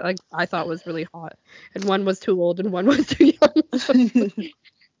guys that like I thought was really hot, and one was too old and one was too young.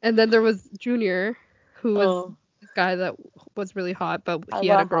 And then there was Junior, who was this guy that was really hot, but he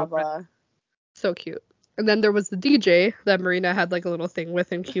had a girlfriend. So cute. And then there was the DJ that Marina had like a little thing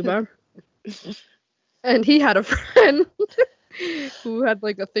with in Cuba. And he had a friend who had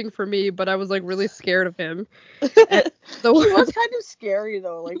like a thing for me, but I was like really scared of him. So he was kind of scary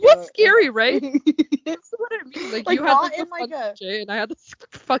though. Like he was scary, right? That's what I mean. Like you had like a fun DJ, and I had this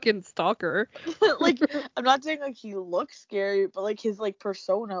fucking stalker. Like I'm not saying like he looked scary, but like his like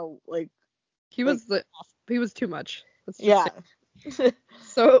persona, like he was he was too much. Yeah.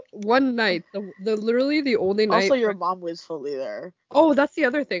 So one night, the literally the only night. Also, your mom was fully there. Oh, that's the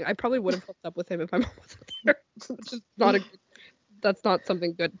other thing. I probably would have hooked up with him if my mom wasn't there. Which is not that's not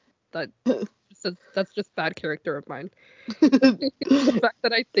something good. That's just bad character of mine. The fact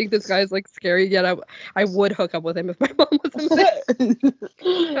that I think this guy is like scary, yet I would hook up with him if my mom wasn't there.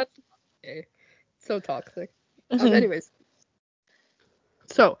 That's okay. So toxic. Anyways,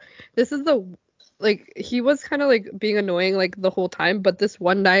 so this is like he was kind of like being annoying like the whole time, but this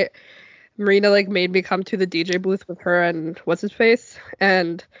one night Marina like made me come to the DJ booth with her and what's his face,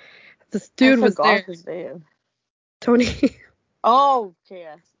 and this dude was there. His name. Tony. Oh, okay,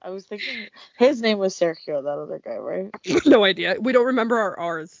 yes. I was thinking his name was Sergio, that other guy, right? No idea. We don't remember our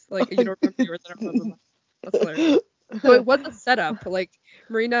R's. Like you don't remember yours, I don't remember mine. That's hilarious. So it was a setup. Like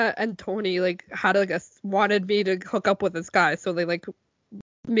Marina and Tony like had like wanted me to hook up with this guy, so they like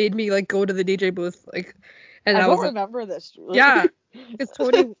made me like go to the DJ booth like, and I don't remember this. Julie. Yeah, because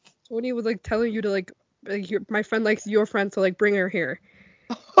Tony was like telling you to like my friend likes your friend, so like bring her here.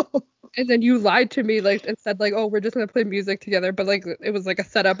 And then you lied to me like and said like, oh, we're just gonna play music together, but like it was like a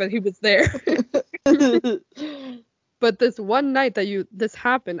setup and he was there. But this one night that this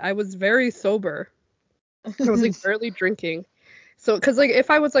happened, I was very sober. I was like barely drinking. So, cause like if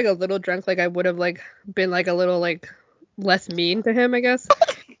I was like a little drunk, like I would have like been like a little like less mean to him, I guess.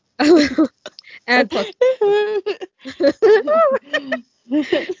 And plus,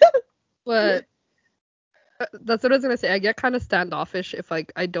 but that's what I was gonna say. I get kind of standoffish if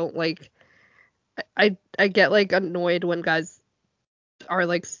like I don't like. I get like annoyed when guys are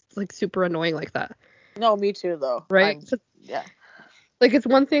like super annoying like that. No, me too though. Right? Yeah. Like it's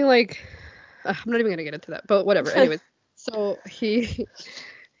one thing like I'm not even gonna get into that, but whatever. Anyways, so he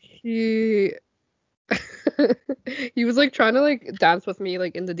he was like trying to like dance with me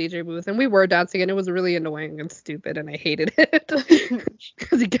like in the DJ booth, and we were dancing, and it was really annoying and stupid, and I hated it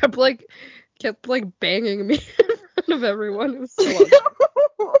because he kept banging me in front of everyone. It was so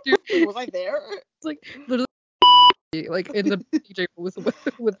ugly. Dude, was I there? It's like literally like in the DJ booth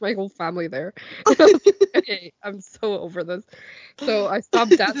with my whole family there. Okay, I'm so over this. So I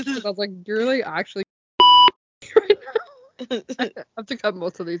stopped dancing because I was like, you're like actually right now. I have to cut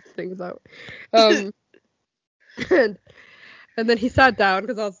most of these things out. And then he sat down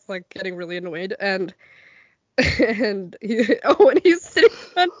because I was like getting really annoyed, and when he's sitting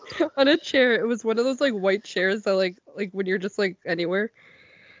on a chair, it was one of those like white chairs that like when you're just like anywhere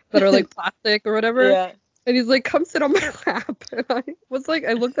that are like plastic or whatever. Yeah. And he's like, come sit on my lap. And I was like,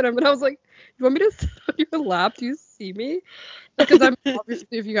 I looked at him and I was like, you want me to sit on your lap? Do you see me? Because I'm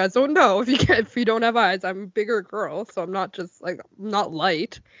obviously, if you guys don't know, if you don't have eyes, I'm a bigger girl, so I'm not just like, I'm not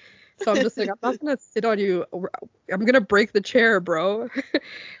light. So I'm just like, I'm not gonna sit on you. I'm gonna break the chair, bro.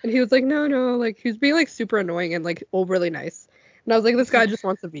 And he was like, no, like he was being like super annoying and like overly nice. And I was like, this guy just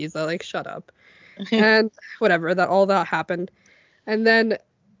wants a visa, like shut up. And whatever, all that happened. And then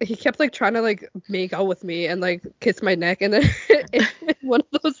he kept like trying to like make out with me and like kiss my neck, and then in one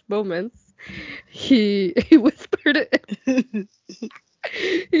of those moments he whispered in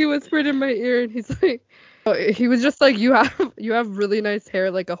my ear, and he's like, he was just like, you have really nice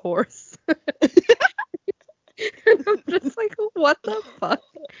hair like a horse. And I'm just like, what the fuck?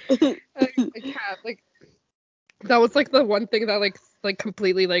 I can't, like, that was like the one thing that like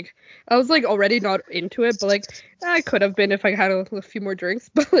completely like I was like already not into it, but like I could have been if I had a few more drinks,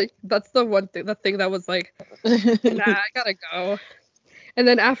 but like that's the thing that was like, nah, I gotta go. And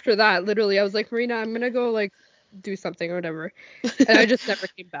then after that, literally I was like, Marina, I'm gonna go like do something or whatever, and I just never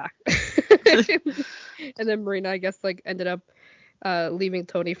came back. And then Marina, I guess, like ended up leaving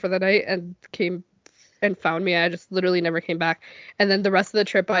Tony for the night and came and found me. I just literally never came back, and then the rest of the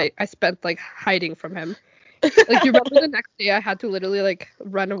trip I spent like hiding from him. Like, you remember the next day I had to literally like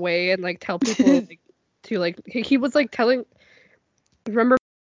run away and like tell people like to like he was like telling, remember?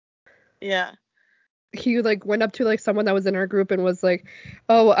 Yeah. He like went up to like someone that was in our group and was like,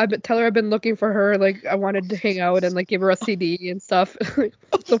 oh, tell her I've been looking for her, like I wanted to hang out, and like give her a CD and stuff.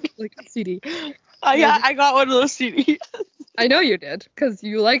 So, like a CD. Yeah, I got one of those CDs. I know you did, because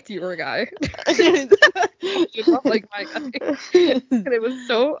you liked your guy. You did not like my guy. And it was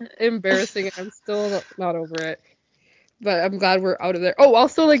so embarrassing, and I'm still not over it. But I'm glad we're out of there. Oh,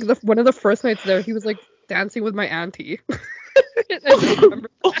 also, like, one of the first nights there, he was, like, dancing with my auntie. I just remember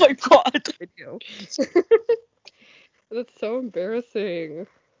Oh my god. video. That's so embarrassing.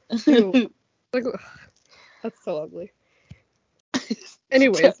 Ew. Like, ugh, that's so ugly.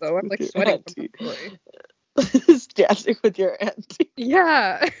 Anyways, though, I'm, like, sweating from the story. Dancing with your auntie.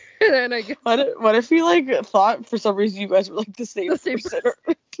 Yeah. And I guess. What if you, like, thought for some reason you guys were, like, the same person?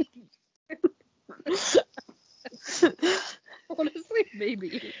 Honestly,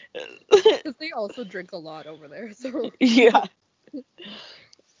 maybe. Because they also drink a lot over there, so. Yeah.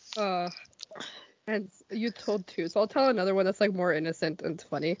 And you told two, so I'll tell another one that's, like, more innocent and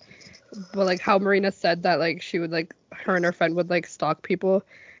funny. But, like, how Marina said that, like, she would, like, her and her friend would, like, stalk people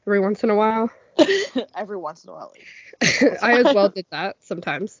every once in a while. Every once in a while. I as well did that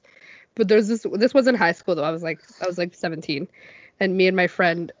sometimes. But there's this was in high school though. I was like 17, and me and my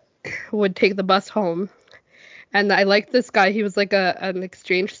friend would take the bus home, and I liked this guy. He was like an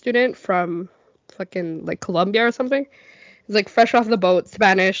exchange student from fucking like Colombia or something. He's like fresh off the boat,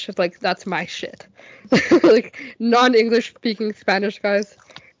 Spanish. It's like that's my shit. Like non-English speaking Spanish guys,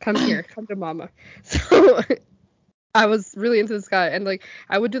 come here, come to mama. So I was really into this guy, and like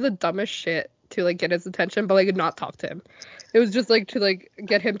I would do the dumbest shit to like get his attention, but like not talk to him. It was just like to like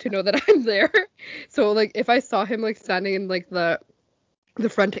get him to know that I'm there. So like if I saw him like standing in like the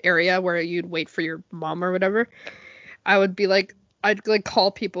front area where you'd wait for your mom or whatever, I would be like I'd like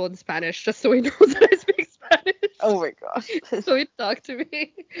call people in Spanish just so he knows that I speak Spanish. Oh my gosh. So he'd talk to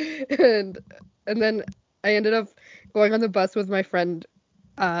me, and then I ended up going on the bus with my friend,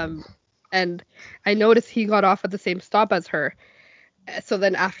 and I noticed he got off at the same stop as her. So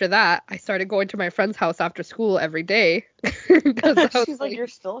then after that, I started going to my friend's house after school every day. She's like, you're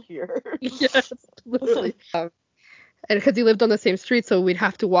still here. Yes, literally. And because he lived on the same street, so we'd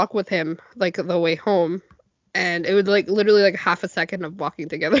have to walk with him like the way home. And it would like literally like half a second of walking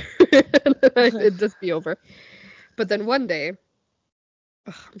together. It'd just be over. But then one day,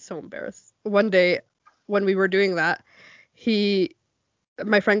 I'm so embarrassed. One day when we were doing that,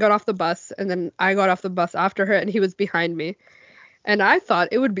 my friend got off the bus, and then I got off the bus after her, and he was behind me. And I thought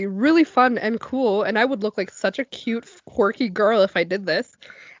it would be really fun and cool, and I would look like such a cute, quirky girl if I did this.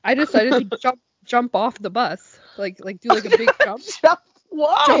 I decided to jump off the bus, like do like a big jump.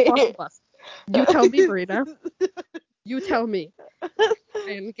 Why? Jump off the bus. You tell me, Marina. You tell me.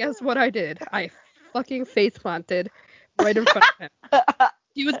 And guess what I did? I fucking face planted right in front of him.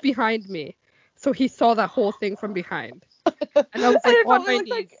 He was behind me, so he saw that whole thing from behind. And I was like on my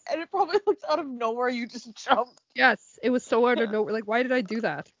knees. And it probably looked out of nowhere. You just jumped. Yes, it was so out of nowhere. Like, why did I do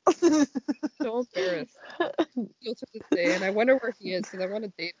that? So embarrassed. Still to this day, and I wonder where he is because I want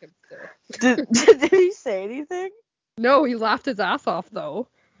to date him still. Did he say anything? No, he laughed his ass off though.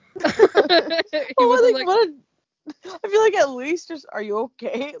 He was like, I feel like at least just, are you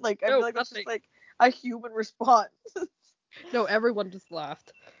okay? Like, I feel like that's just like a human response. No, everyone just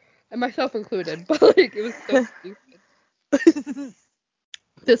laughed, and myself included. But like, it was so stupid.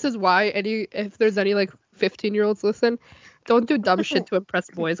 This is why if there's any like 15-year-olds listen, don't do dumb shit to impress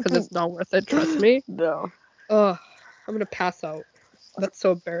boys because it's not worth it. Trust me. No. Ugh, I'm gonna pass out. That's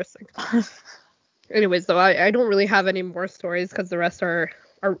so embarrassing. Anyways, though, I don't really have any more stories because the rest are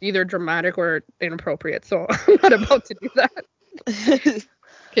either dramatic or inappropriate, so I'm not about to do that.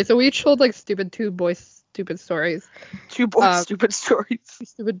 Okay, so we each told like two boy stupid stories. Two boy stupid stories.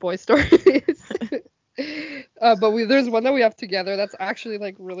 Stupid boy stories. But there's one that we have together that's actually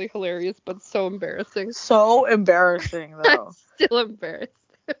like really hilarious, but so embarrassing. So embarrassing though. I'm still embarrassed.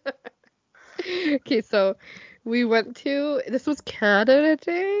 Okay, so we went to, this was Canada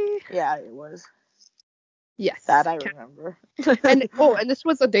Day? Yeah, it was. Yes. That I remember. and this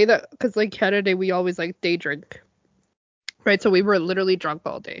was a day that, because like Canada Day, we always like day drink. Right, so we were literally drunk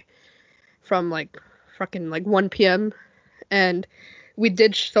all day. From like fucking like 1 p.m. And we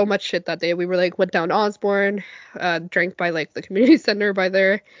did so much shit that day. We were like, went down Osborne, drank by like the community center by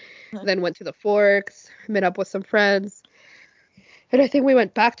there, then went to the Forks, met up with some friends. And I think we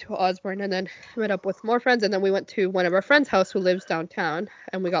went back to Osborne and then met up with more friends. And then we went to one of our friends' house who lives downtown.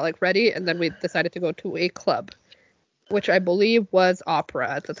 And we got like ready. And then we decided to go to a club, which I believe was Opera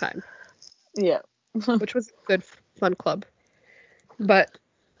at the time. Yeah. Which was a good, fun club. But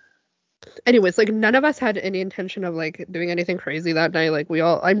anyways, like none of us had any intention of like doing anything crazy that night. Like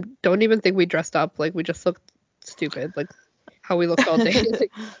I don't even think we dressed up. Like we just looked stupid, like how we looked all day.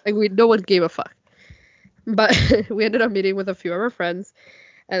 No one gave a fuck. But we ended up meeting with a few of our friends,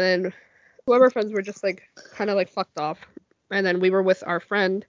 and then two of our friends were just like kind of like fucked off. And then we were with our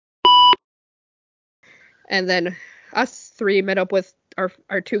friend. And then us three met up with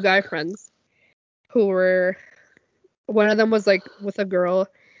our two guy friends who were, one of them was like with a girl,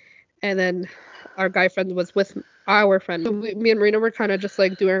 and then our guy friend was with our friend. So me and Marina were kind of just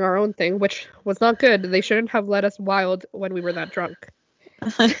like doing our own thing, which was not good. They shouldn't have let us wild when we were that drunk.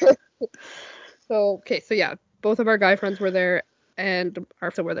 So yeah, both of our guy friends were there and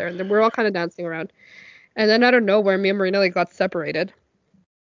our friends were there, and then we're all kind of dancing around. And then out of nowhere, me and Marina like got separated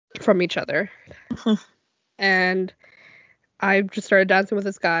from each other. And I just started dancing with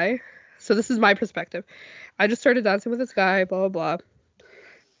this guy. So this is my perspective. I just started dancing with this guy, blah, blah, blah.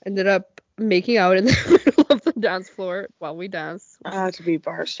 Ended up making out in the middle of the dance floor while we danced. To be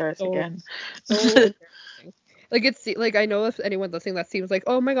bar stars again. So embarrassing. Like, it's like, I know if anyone's listening that seems like,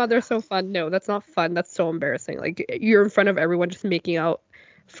 oh my god, they're so fun. No, that's not fun. That's so embarrassing. Like, you're in front of everyone just making out.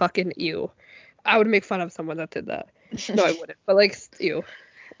 Fucking ew. I would make fun of someone that did that. No, I wouldn't. But like, ew.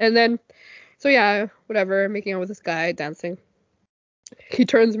 And then, so yeah, whatever, making out with this guy, dancing. He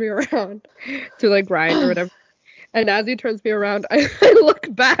turns me around to like grind or whatever. And as he turns me around, I look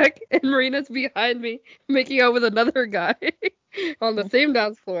back and Marina's behind me making out with another guy on the same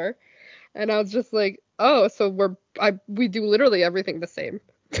dance floor. And I was just like, oh, so we do literally everything the same.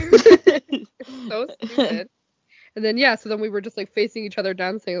 So stupid. And then so then we were just like facing each other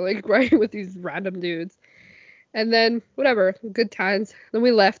dancing, like right with these random dudes. And then whatever, good times. Then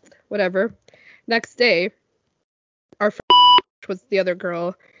we left, whatever. Next day, our friend was the other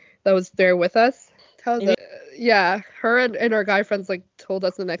girl that was there with us. Tells us, her and our guy friends like told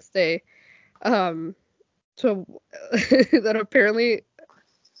us the next day, so that apparently,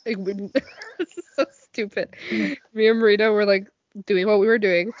 like, this is so stupid. Me and Marina were like doing what we were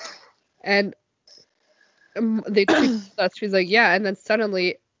doing, and she told us, she's like, yeah, and then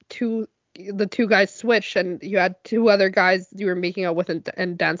suddenly the two guys switched, and you had two other guys you were making out with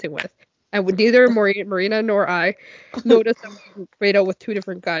and dancing with. And neither Marina nor I noticed that we made out with two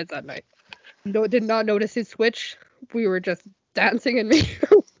different guys that night. No, did not notice his switch. We were just dancing and making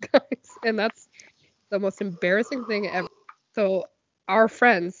out with guys. And that's the most embarrassing thing ever. So our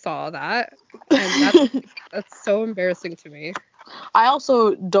friends saw that. And that's so embarrassing to me. I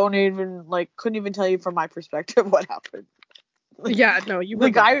also couldn't even tell you from my perspective what happened. You were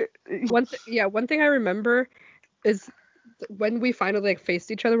the guy. One thing I remember is when we finally like faced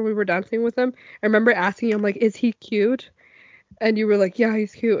each other when we were dancing with him. I remember asking him like, "Is he cute?" And you were like, "Yeah,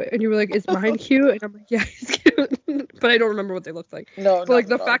 he's cute." And you were like, "Is mine cute?" And I'm like, "Yeah, he's cute." But I don't remember what they looked like. No, but like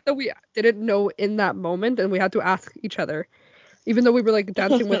the fact that we didn't know in that moment and we had to ask each other, even though we were like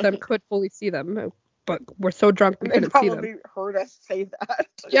dancing with them, could fully see them, but we're so drunk we couldn't see them. They probably heard us say that.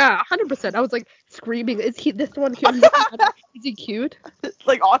 Yeah, 100%. I was like screaming, "Is he this one cute? Is he cute?"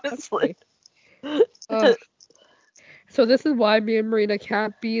 Like, honestly. So this is why me and Marina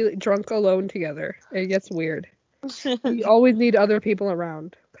can't be drunk alone together. It gets weird. We always need other people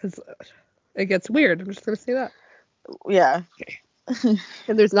around because it gets weird. I'm just gonna say that. Yeah.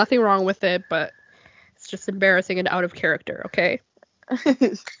 And there's nothing wrong with it, but it's just embarrassing and out of character. Okay.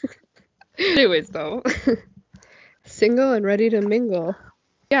 Anyways, though, single and ready to mingle.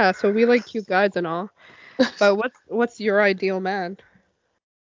 Yeah. So we like cute guys and all, but what's your ideal man?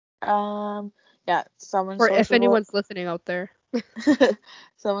 Yeah, someone or sociable. If anyone's listening out there.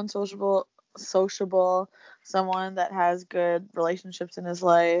 Someone sociable, someone that has good relationships in his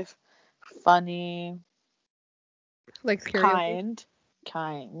life, funny, like kind,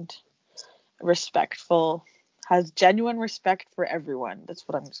 respectful, has genuine respect for everyone. That's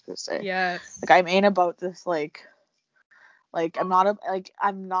what I'm just gonna say. Yes. Like, I ain't about this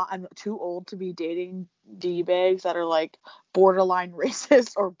I'm too old to be dating D-bags that are like borderline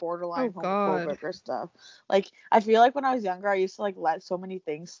racist or borderline homophobic or stuff. Like, I feel like when I was younger, I used to like let so many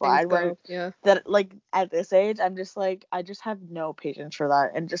things slide that like at this age, I'm just like, I just have no patience for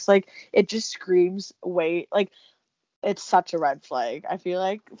that. And just like, it just screams like, it's such a red flag, I feel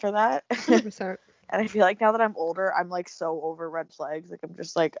like, for that. 100%. And I feel like now that I'm older, I'm like so over red flags. Like, I'm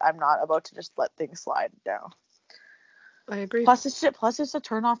just like, I'm not about to just let things slide now. I agree. Plus it's a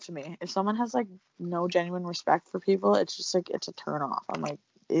turn off to me. If someone has like no genuine respect for people, it's just like, it's a turn off. I'm like,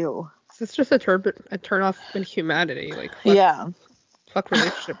 ew. It's just a turn off in humanity. Like, fuck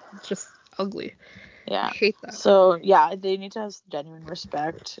relationship. It's just ugly. Yeah. I hate that. So yeah, they need to have genuine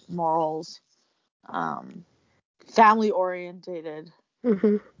respect, morals, family orientated.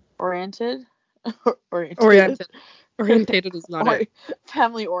 Mm-hmm. Oriented is not it.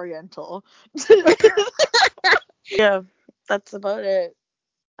 Family oriental. Yeah, that's about it.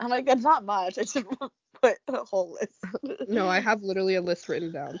 I'm like, it's not much. I should put a whole list. No, I have literally a list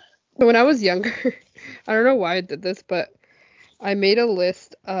written down. So when I was younger, I don't know why I did this, but I made a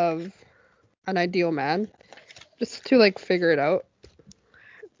list of an ideal man just to like figure it out.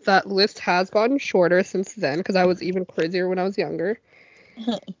 That list has gotten shorter since then because I was even crazier when I was younger.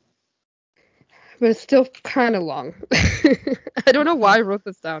 But it's still kind of long. I don't know why I wrote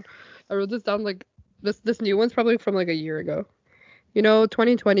this down. I wrote this down like this new one's probably from like a year ago.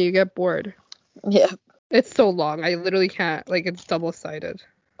 2020, you get bored. Yeah. It's so long. I literally can't. Like, it's double-sided.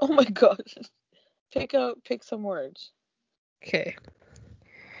 Oh my gosh. Pick some words. Okay.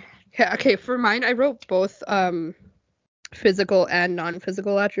 Yeah, okay, for mine, I wrote both physical and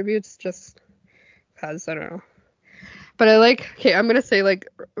non-physical attributes just because, I don't know. But okay, I'm gonna say, like,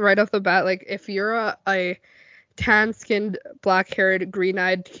 right off the bat, like, if you're a tan-skinned, black-haired,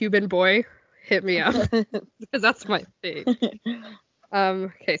 green-eyed Cuban boy, hit me up. Because that's my thing.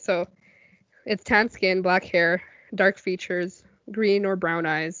 Okay, so it's tan skin, black hair, dark features, green or brown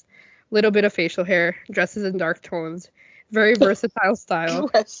eyes, little bit of facial hair, dresses in dark tones, very versatile style.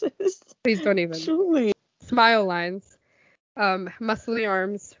 Dresses. Please don't even. Truly. Smile lines, muscly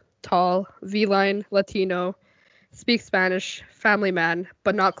arms, tall, V-line, Latino, speaks Spanish, family man,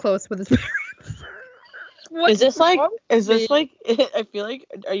 but not close with his parents. Is this like I feel like,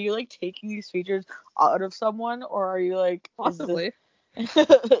 are you like taking these features out of someone, or are you like Possibly.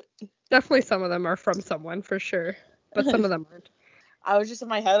 Definitely some of them are from someone for sure, but some of them aren't. I was just in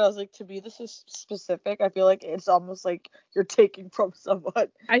my head, I was like, to be this specific, I feel like it's almost like you're taking from someone.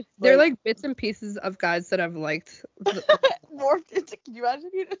 They're like bits and pieces of guys that I've liked. Morphed into, can you imagine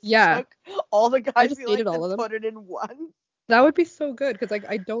you just took all the guys you liked and put it in one? That would be so good, because like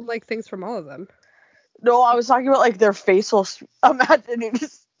I don't like things from all of them. No, I was talking about like their facial. Imagine you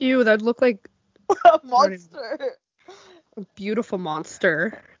just. Ew, that'd look like a monster. A beautiful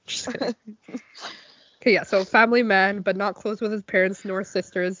monster. Just kidding. Okay, yeah, so family man, but not close with his parents nor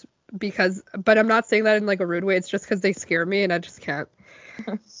sisters, but I'm not saying that in like a rude way. It's just because they scare me and I just can't.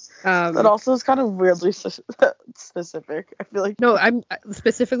 But also it's kind of weirdly specific. I feel like. No, I'm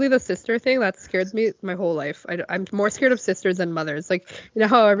specifically the sister thing that scared me my whole life. I'm more scared of sisters than mothers. Like, you know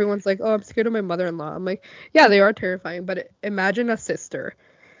how everyone's like, oh, I'm scared of my mother-in-law. I'm like, yeah, they are terrifying, but imagine a sister.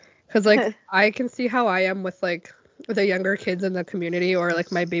 Because like I can see how I am with like the younger kids in the community, or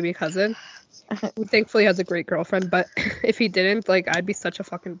like my baby cousin, who thankfully has a great girlfriend, but if he didn't, like, I'd be such a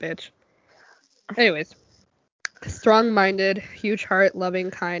fucking bitch. Anyways, strong-minded, huge heart,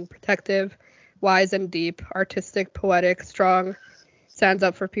 loving, kind, protective, wise and deep, artistic, poetic, strong, stands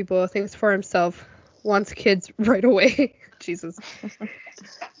up for people, thinks for himself, wants kids right away. Jesus.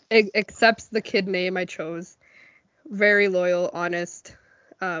 Accepts the kid name I chose. Very loyal, honest,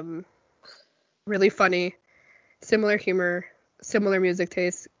 really funny, similar humor, similar music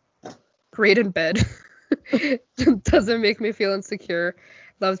taste, great in bed, doesn't make me feel insecure,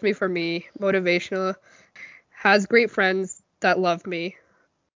 loves me for me, motivational, has great friends that love me.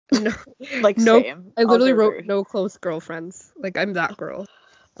 No, Same. I literally wrote no close girlfriends. Like, I'm that girl.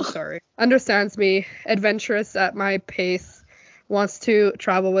 I'm sorry. Understands me, adventurous at my pace, wants to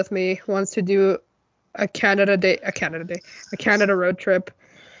travel with me, wants to do a Canada road trip.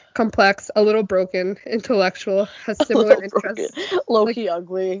 Complex, a little broken, intellectual, has similar interests. Low-key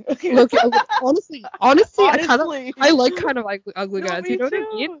ugly. Low-key ugly. Honestly, I like kind of ugly guys. You know what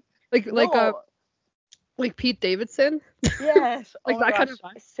I mean? Like Pete Davidson. Yes. Like that kind of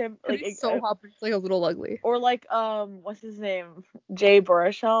vibe. He's so hot, but he's like a little ugly. Or like what's his name? Jay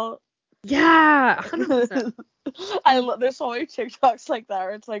Baruchel. Yeah, 100%. There's so many TikToks like that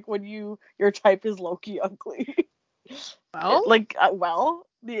where it's like when your type is low-key ugly. Well,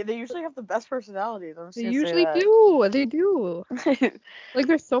 they usually have the best personalities. They usually do. They do. Like,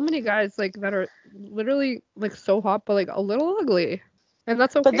 there's so many guys like that are literally like so hot, but like a little ugly, and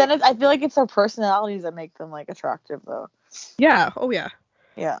that's okay. But then I feel like it's their personalities that make them like attractive, though. Yeah. Oh yeah.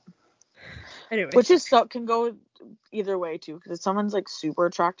 Yeah. Anyway. Which can go either way too, because if someone's like super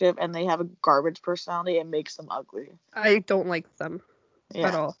attractive and they have a garbage personality, it makes them ugly. I don't like them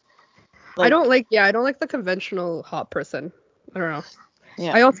at all. I don't like the conventional hot person. I don't know.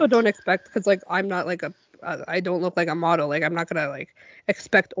 Yeah. I also don't expect, because like I'm not like I don't look like a model. Like, I'm not gonna like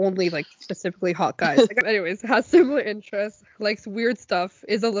expect only like specifically hot guys. Like, anyways, has similar interests, likes weird stuff,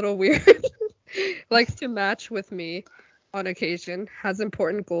 is a little weird, likes to match with me on occasion, has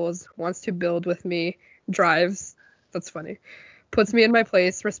important goals, wants to build with me, drives. That's funny. Puts me in my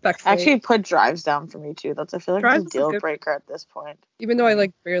place, respectfully. Actually, put drives down for me too. I feel like it's a deal breaker at this point. Even though I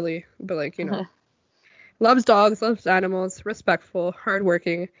like barely, but like, you know. Loves dogs, loves animals, respectful,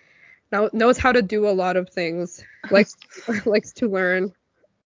 hardworking, knows how to do a lot of things, likes to learn,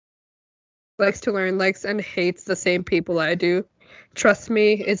 likes and hates the same people I do, trusts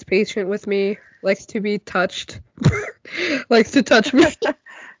me, is patient with me, likes to be touched. Likes to touch me.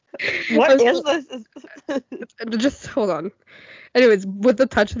 What is this? Just hold on. Anyways, with the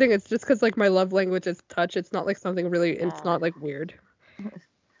touch thing, it's just because like my love language is touch. It's not like something really. It's not like weird.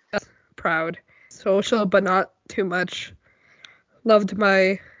 Proud, social, but not too much. Loved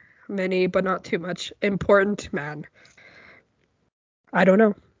by many, but not too much. Important man. I don't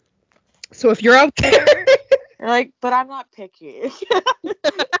know. So if you're out there, you're like, but I'm not picky.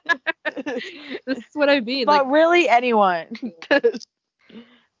 This is what I mean. But like, really, anyone.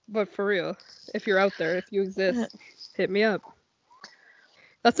 But for real, if you're out there, if you exist, hit me up.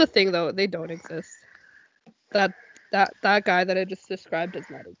 That's the thing, though. They don't exist. That guy that I just described does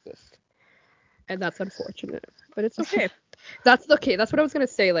not exist, and that's unfortunate. But it's okay. That's okay. That's what I was gonna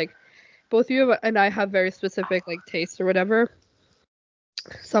say. Like, both you and I have very specific like tastes or whatever.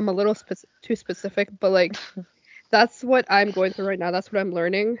 Some a little too specific, but like that's what I'm going through right now. That's what I'm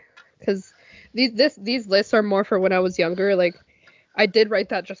learning, because these lists are more for when I was younger. Like, I did write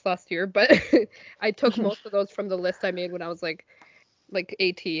that just last year, but I took most of those from the list I made when I was like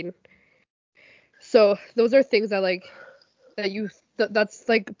 18. So those are things that like that's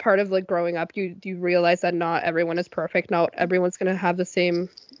like part of like growing up. You realize that not everyone is perfect. Not everyone's gonna have the same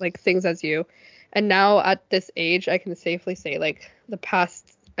like things as you. And now at this age, I can safely say like the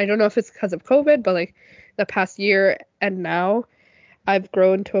past, I don't know if it's because of COVID, but like the past year and now I've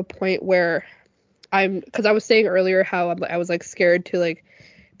grown to a point where because I was saying earlier how I was like scared to like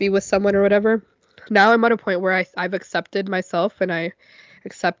be with someone or whatever. Now I'm at a point where I've accepted myself and I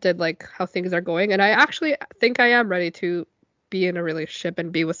accepted like how things are going, and I actually think I am ready to be in a relationship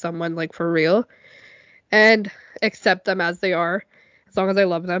and be with someone like for real and accept them as they are, as long as I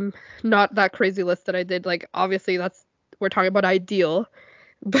love them. Not that crazy list that I did. Like, obviously we're talking about ideal,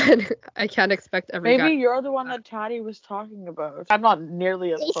 but I can't expect every guy. Maybe you're the one that Chatty was talking about. I'm not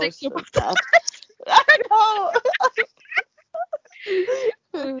nearly as close to that. I know.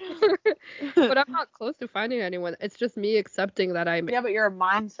 But I'm not close to finding anyone. It's just me accepting that I'm. Yeah, but your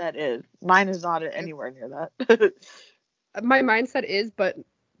mindset is. Mine is not anywhere near that. My mindset is, but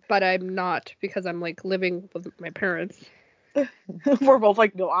I'm not, because I'm like living with my parents. We're both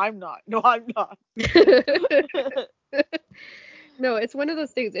like, no, I'm not. No, I'm not. No, it's one of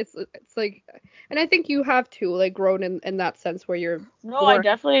those things. It's like, and I think you have too, like, grown in that sense where you're. No, I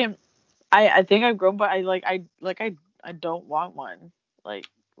definitely. I think I've grown, but I don't want one like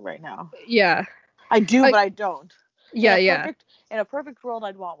right now. Yeah. I do, but I don't. Yeah, In a perfect world,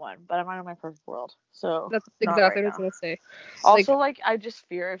 I'd want one, but I'm not in my perfect world, so that's exactly what I was gonna say. Also, like, I just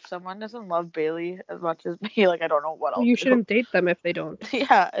fear if someone doesn't love Bailey as much as me, like, I don't know what else. You shouldn't date them if they don't.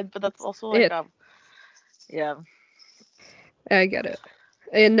 Yeah, but that's also like yeah. I get it.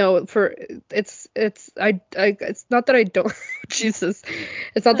 And no, it's not that I don't Jesus.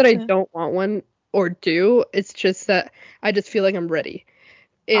 It's not that I don't want one or do. It's just that I just feel like I'm ready.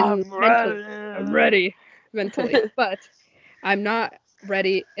 I'm ready mentally. But I'm not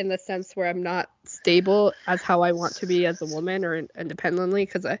ready in the sense where I'm not stable as how I want to be as a woman or independently,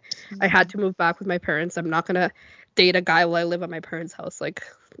 because I had to move back with my parents. I'm not gonna date a guy while I live at my parents' house. Like,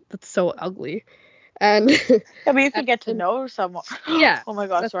 that's so ugly. And I mean, you can get to know someone. Yeah. Oh my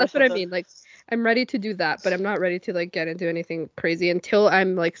god, that's what I mean. Like, I'm ready to do that, but I'm not ready to like get into anything crazy until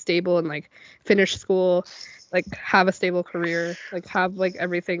I'm like stable and like finish school, like have a stable career, like have like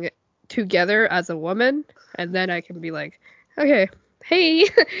everything together as a woman, and then I can be like, okay, hey,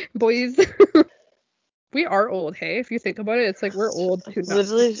 boys. We are old, hey? If you think about it, it's like we're old too.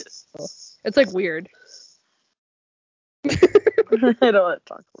 Literally. It's like weird. I don't want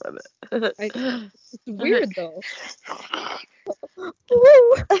to talk about it. It's weird though.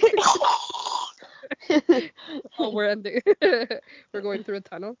 Oh, we're ending. We're going through a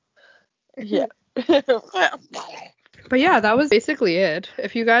tunnel. Yeah. But yeah, that was basically it.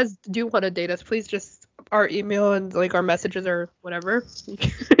 If you guys do want to date us, please just our email and like our messages or whatever. You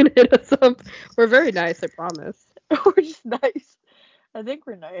can hit us up. We're very nice, I promise. We're just nice. I think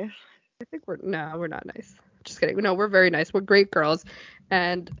we're nice. No, we're not nice. Just kidding. No, we're very nice. We're great girls,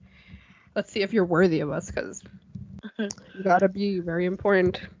 and let's see if you're worthy of us, because you gotta be very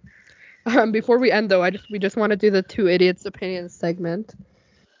important. Before we end though, we just want to do the Two Idiots Opinions segment,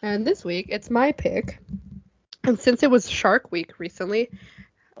 and this week it's my pick. And since it was Shark Week recently,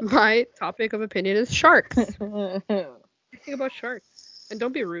 my topic of opinion is sharks. What do you think about sharks? And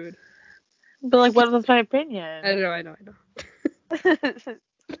don't be rude. But like, what was my opinion? I know.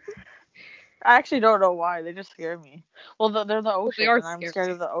 I actually don't know why. They just scare me. Well, they're the ocean, and I'm scared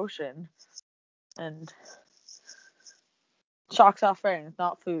of the ocean. And sharks are friends,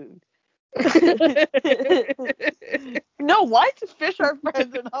 not food. No, what? Fish are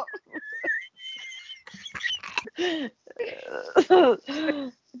friends and not food.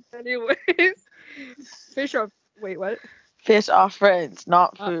 Anyways, fish are. Wait, what? Fish are friends,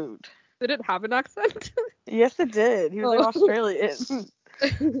 not food. Did it have an accent? Yes, it did. He was like Australian.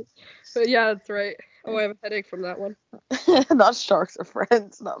 But yeah, that's right. Oh, I have a headache from that one. Not sharks are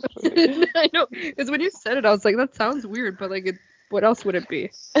friends, not food. I know. Because when you said it, I was like, that sounds weird, but like, what else would it be?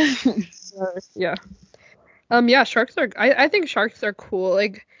 Yeah. Yeah, sharks are. I think sharks are cool.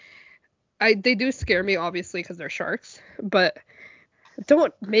 Like, they do scare me, obviously, because they're sharks. But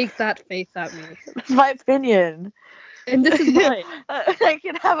don't make that face at me. That's my opinion. And this is mine. I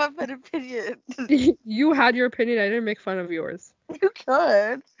can have an opinion. You had your opinion. I didn't make fun of yours. You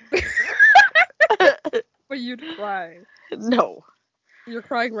could. But you'd cry. No. You're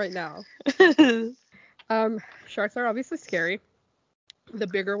crying right now. Sharks are obviously scary. The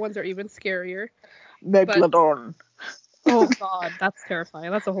bigger ones are even scarier. Megalodon. Oh god, that's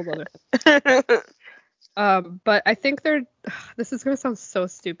terrifying. That's a whole other thing. But I think this is gonna sound so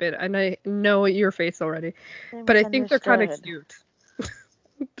stupid, and I know your face already. But I think they're kind of cute.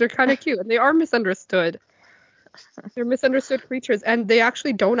 They're kind of cute, and they are misunderstood. They're misunderstood creatures, and they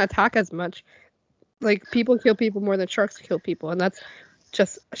actually don't attack as much. Like, people kill people more than sharks kill people, and that's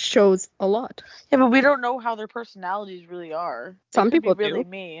just shows a lot. Yeah, but we don't know how their personalities really are. Some people be really do.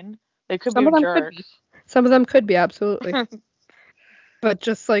 mean. They could Some be of them jerks. could be. Some of them could be, absolutely. But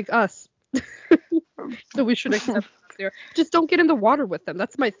just like us. So we should accept there. Just don't get in the water with them.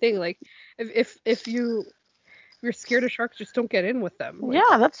 That's my thing. Like, if you're scared of sharks, just don't get in with them. Like,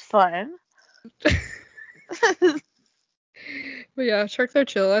 yeah, that's fine. But yeah, sharks are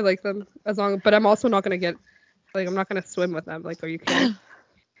chill. I like them but I'm also not gonna I'm not gonna swim with them. Like, are you kidding?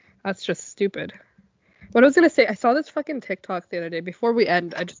 That's just stupid. What I was gonna say, I saw this fucking TikTok the other day. Before we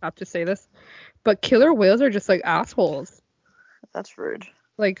end, I just have to say this. But killer whales are just like assholes. That's rude.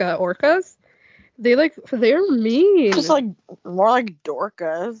 Like orcas, they're mean. Just like more like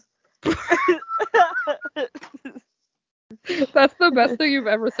dorcas. That's the best thing you've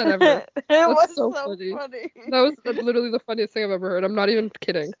ever said ever. It was so funny. funny. That was literally the funniest thing I've ever heard. I'm not even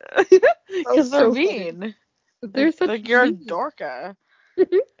kidding. Because they're so mean. Funny. They're such like you're a dorka.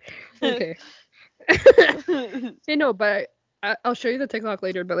 Okay. Hey, no, but I'll show you the TikTok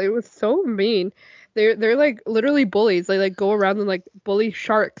later. But it was so mean. They're like literally bullies. They like go around and like bully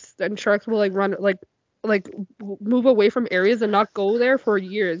sharks, and sharks will like run like move away from areas and not go there for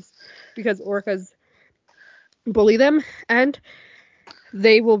years because orcas bully them, and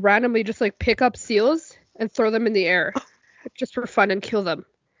they will randomly just like pick up seals and throw them in the air just for fun and kill them.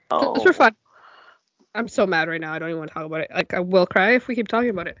 Oh. Just for fun. I'm so mad right now. I don't even want to talk about it. Like, I will cry if we keep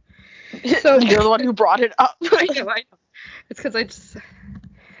talking about it. So you're the one who brought it up. I know. It's because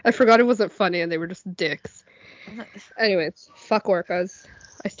I forgot it wasn't funny and they were just dicks. Anyways, fuck orcas.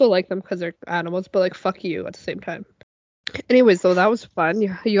 I still like them because they're animals, but like fuck you at the same time. Anyways, though, that was fun.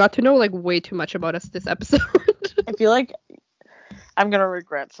 You got to know like way too much about us this episode. I feel like I'm gonna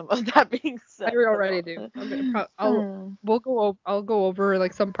regret some of that being said. I already do. I'll go over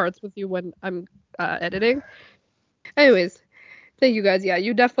like some parts with you when I'm editing. Anyways, thank you guys. Yeah,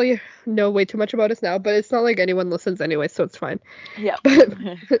 you definitely know way too much about us now, but it's not like anyone listens anyway, so it's fine. Yeah.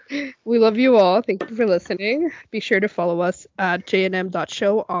 We love you all. Thank you for listening. Be sure to follow us at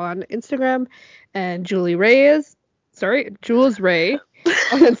jnm.show on Instagram and Jules Ray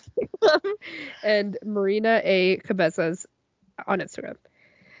on Instagram and Marina A. Cabezas on Instagram.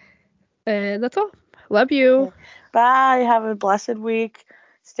 And that's all. Love you. Bye. Have a blessed week.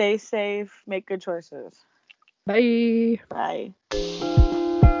 Stay safe. Make good choices. Bye. Bye.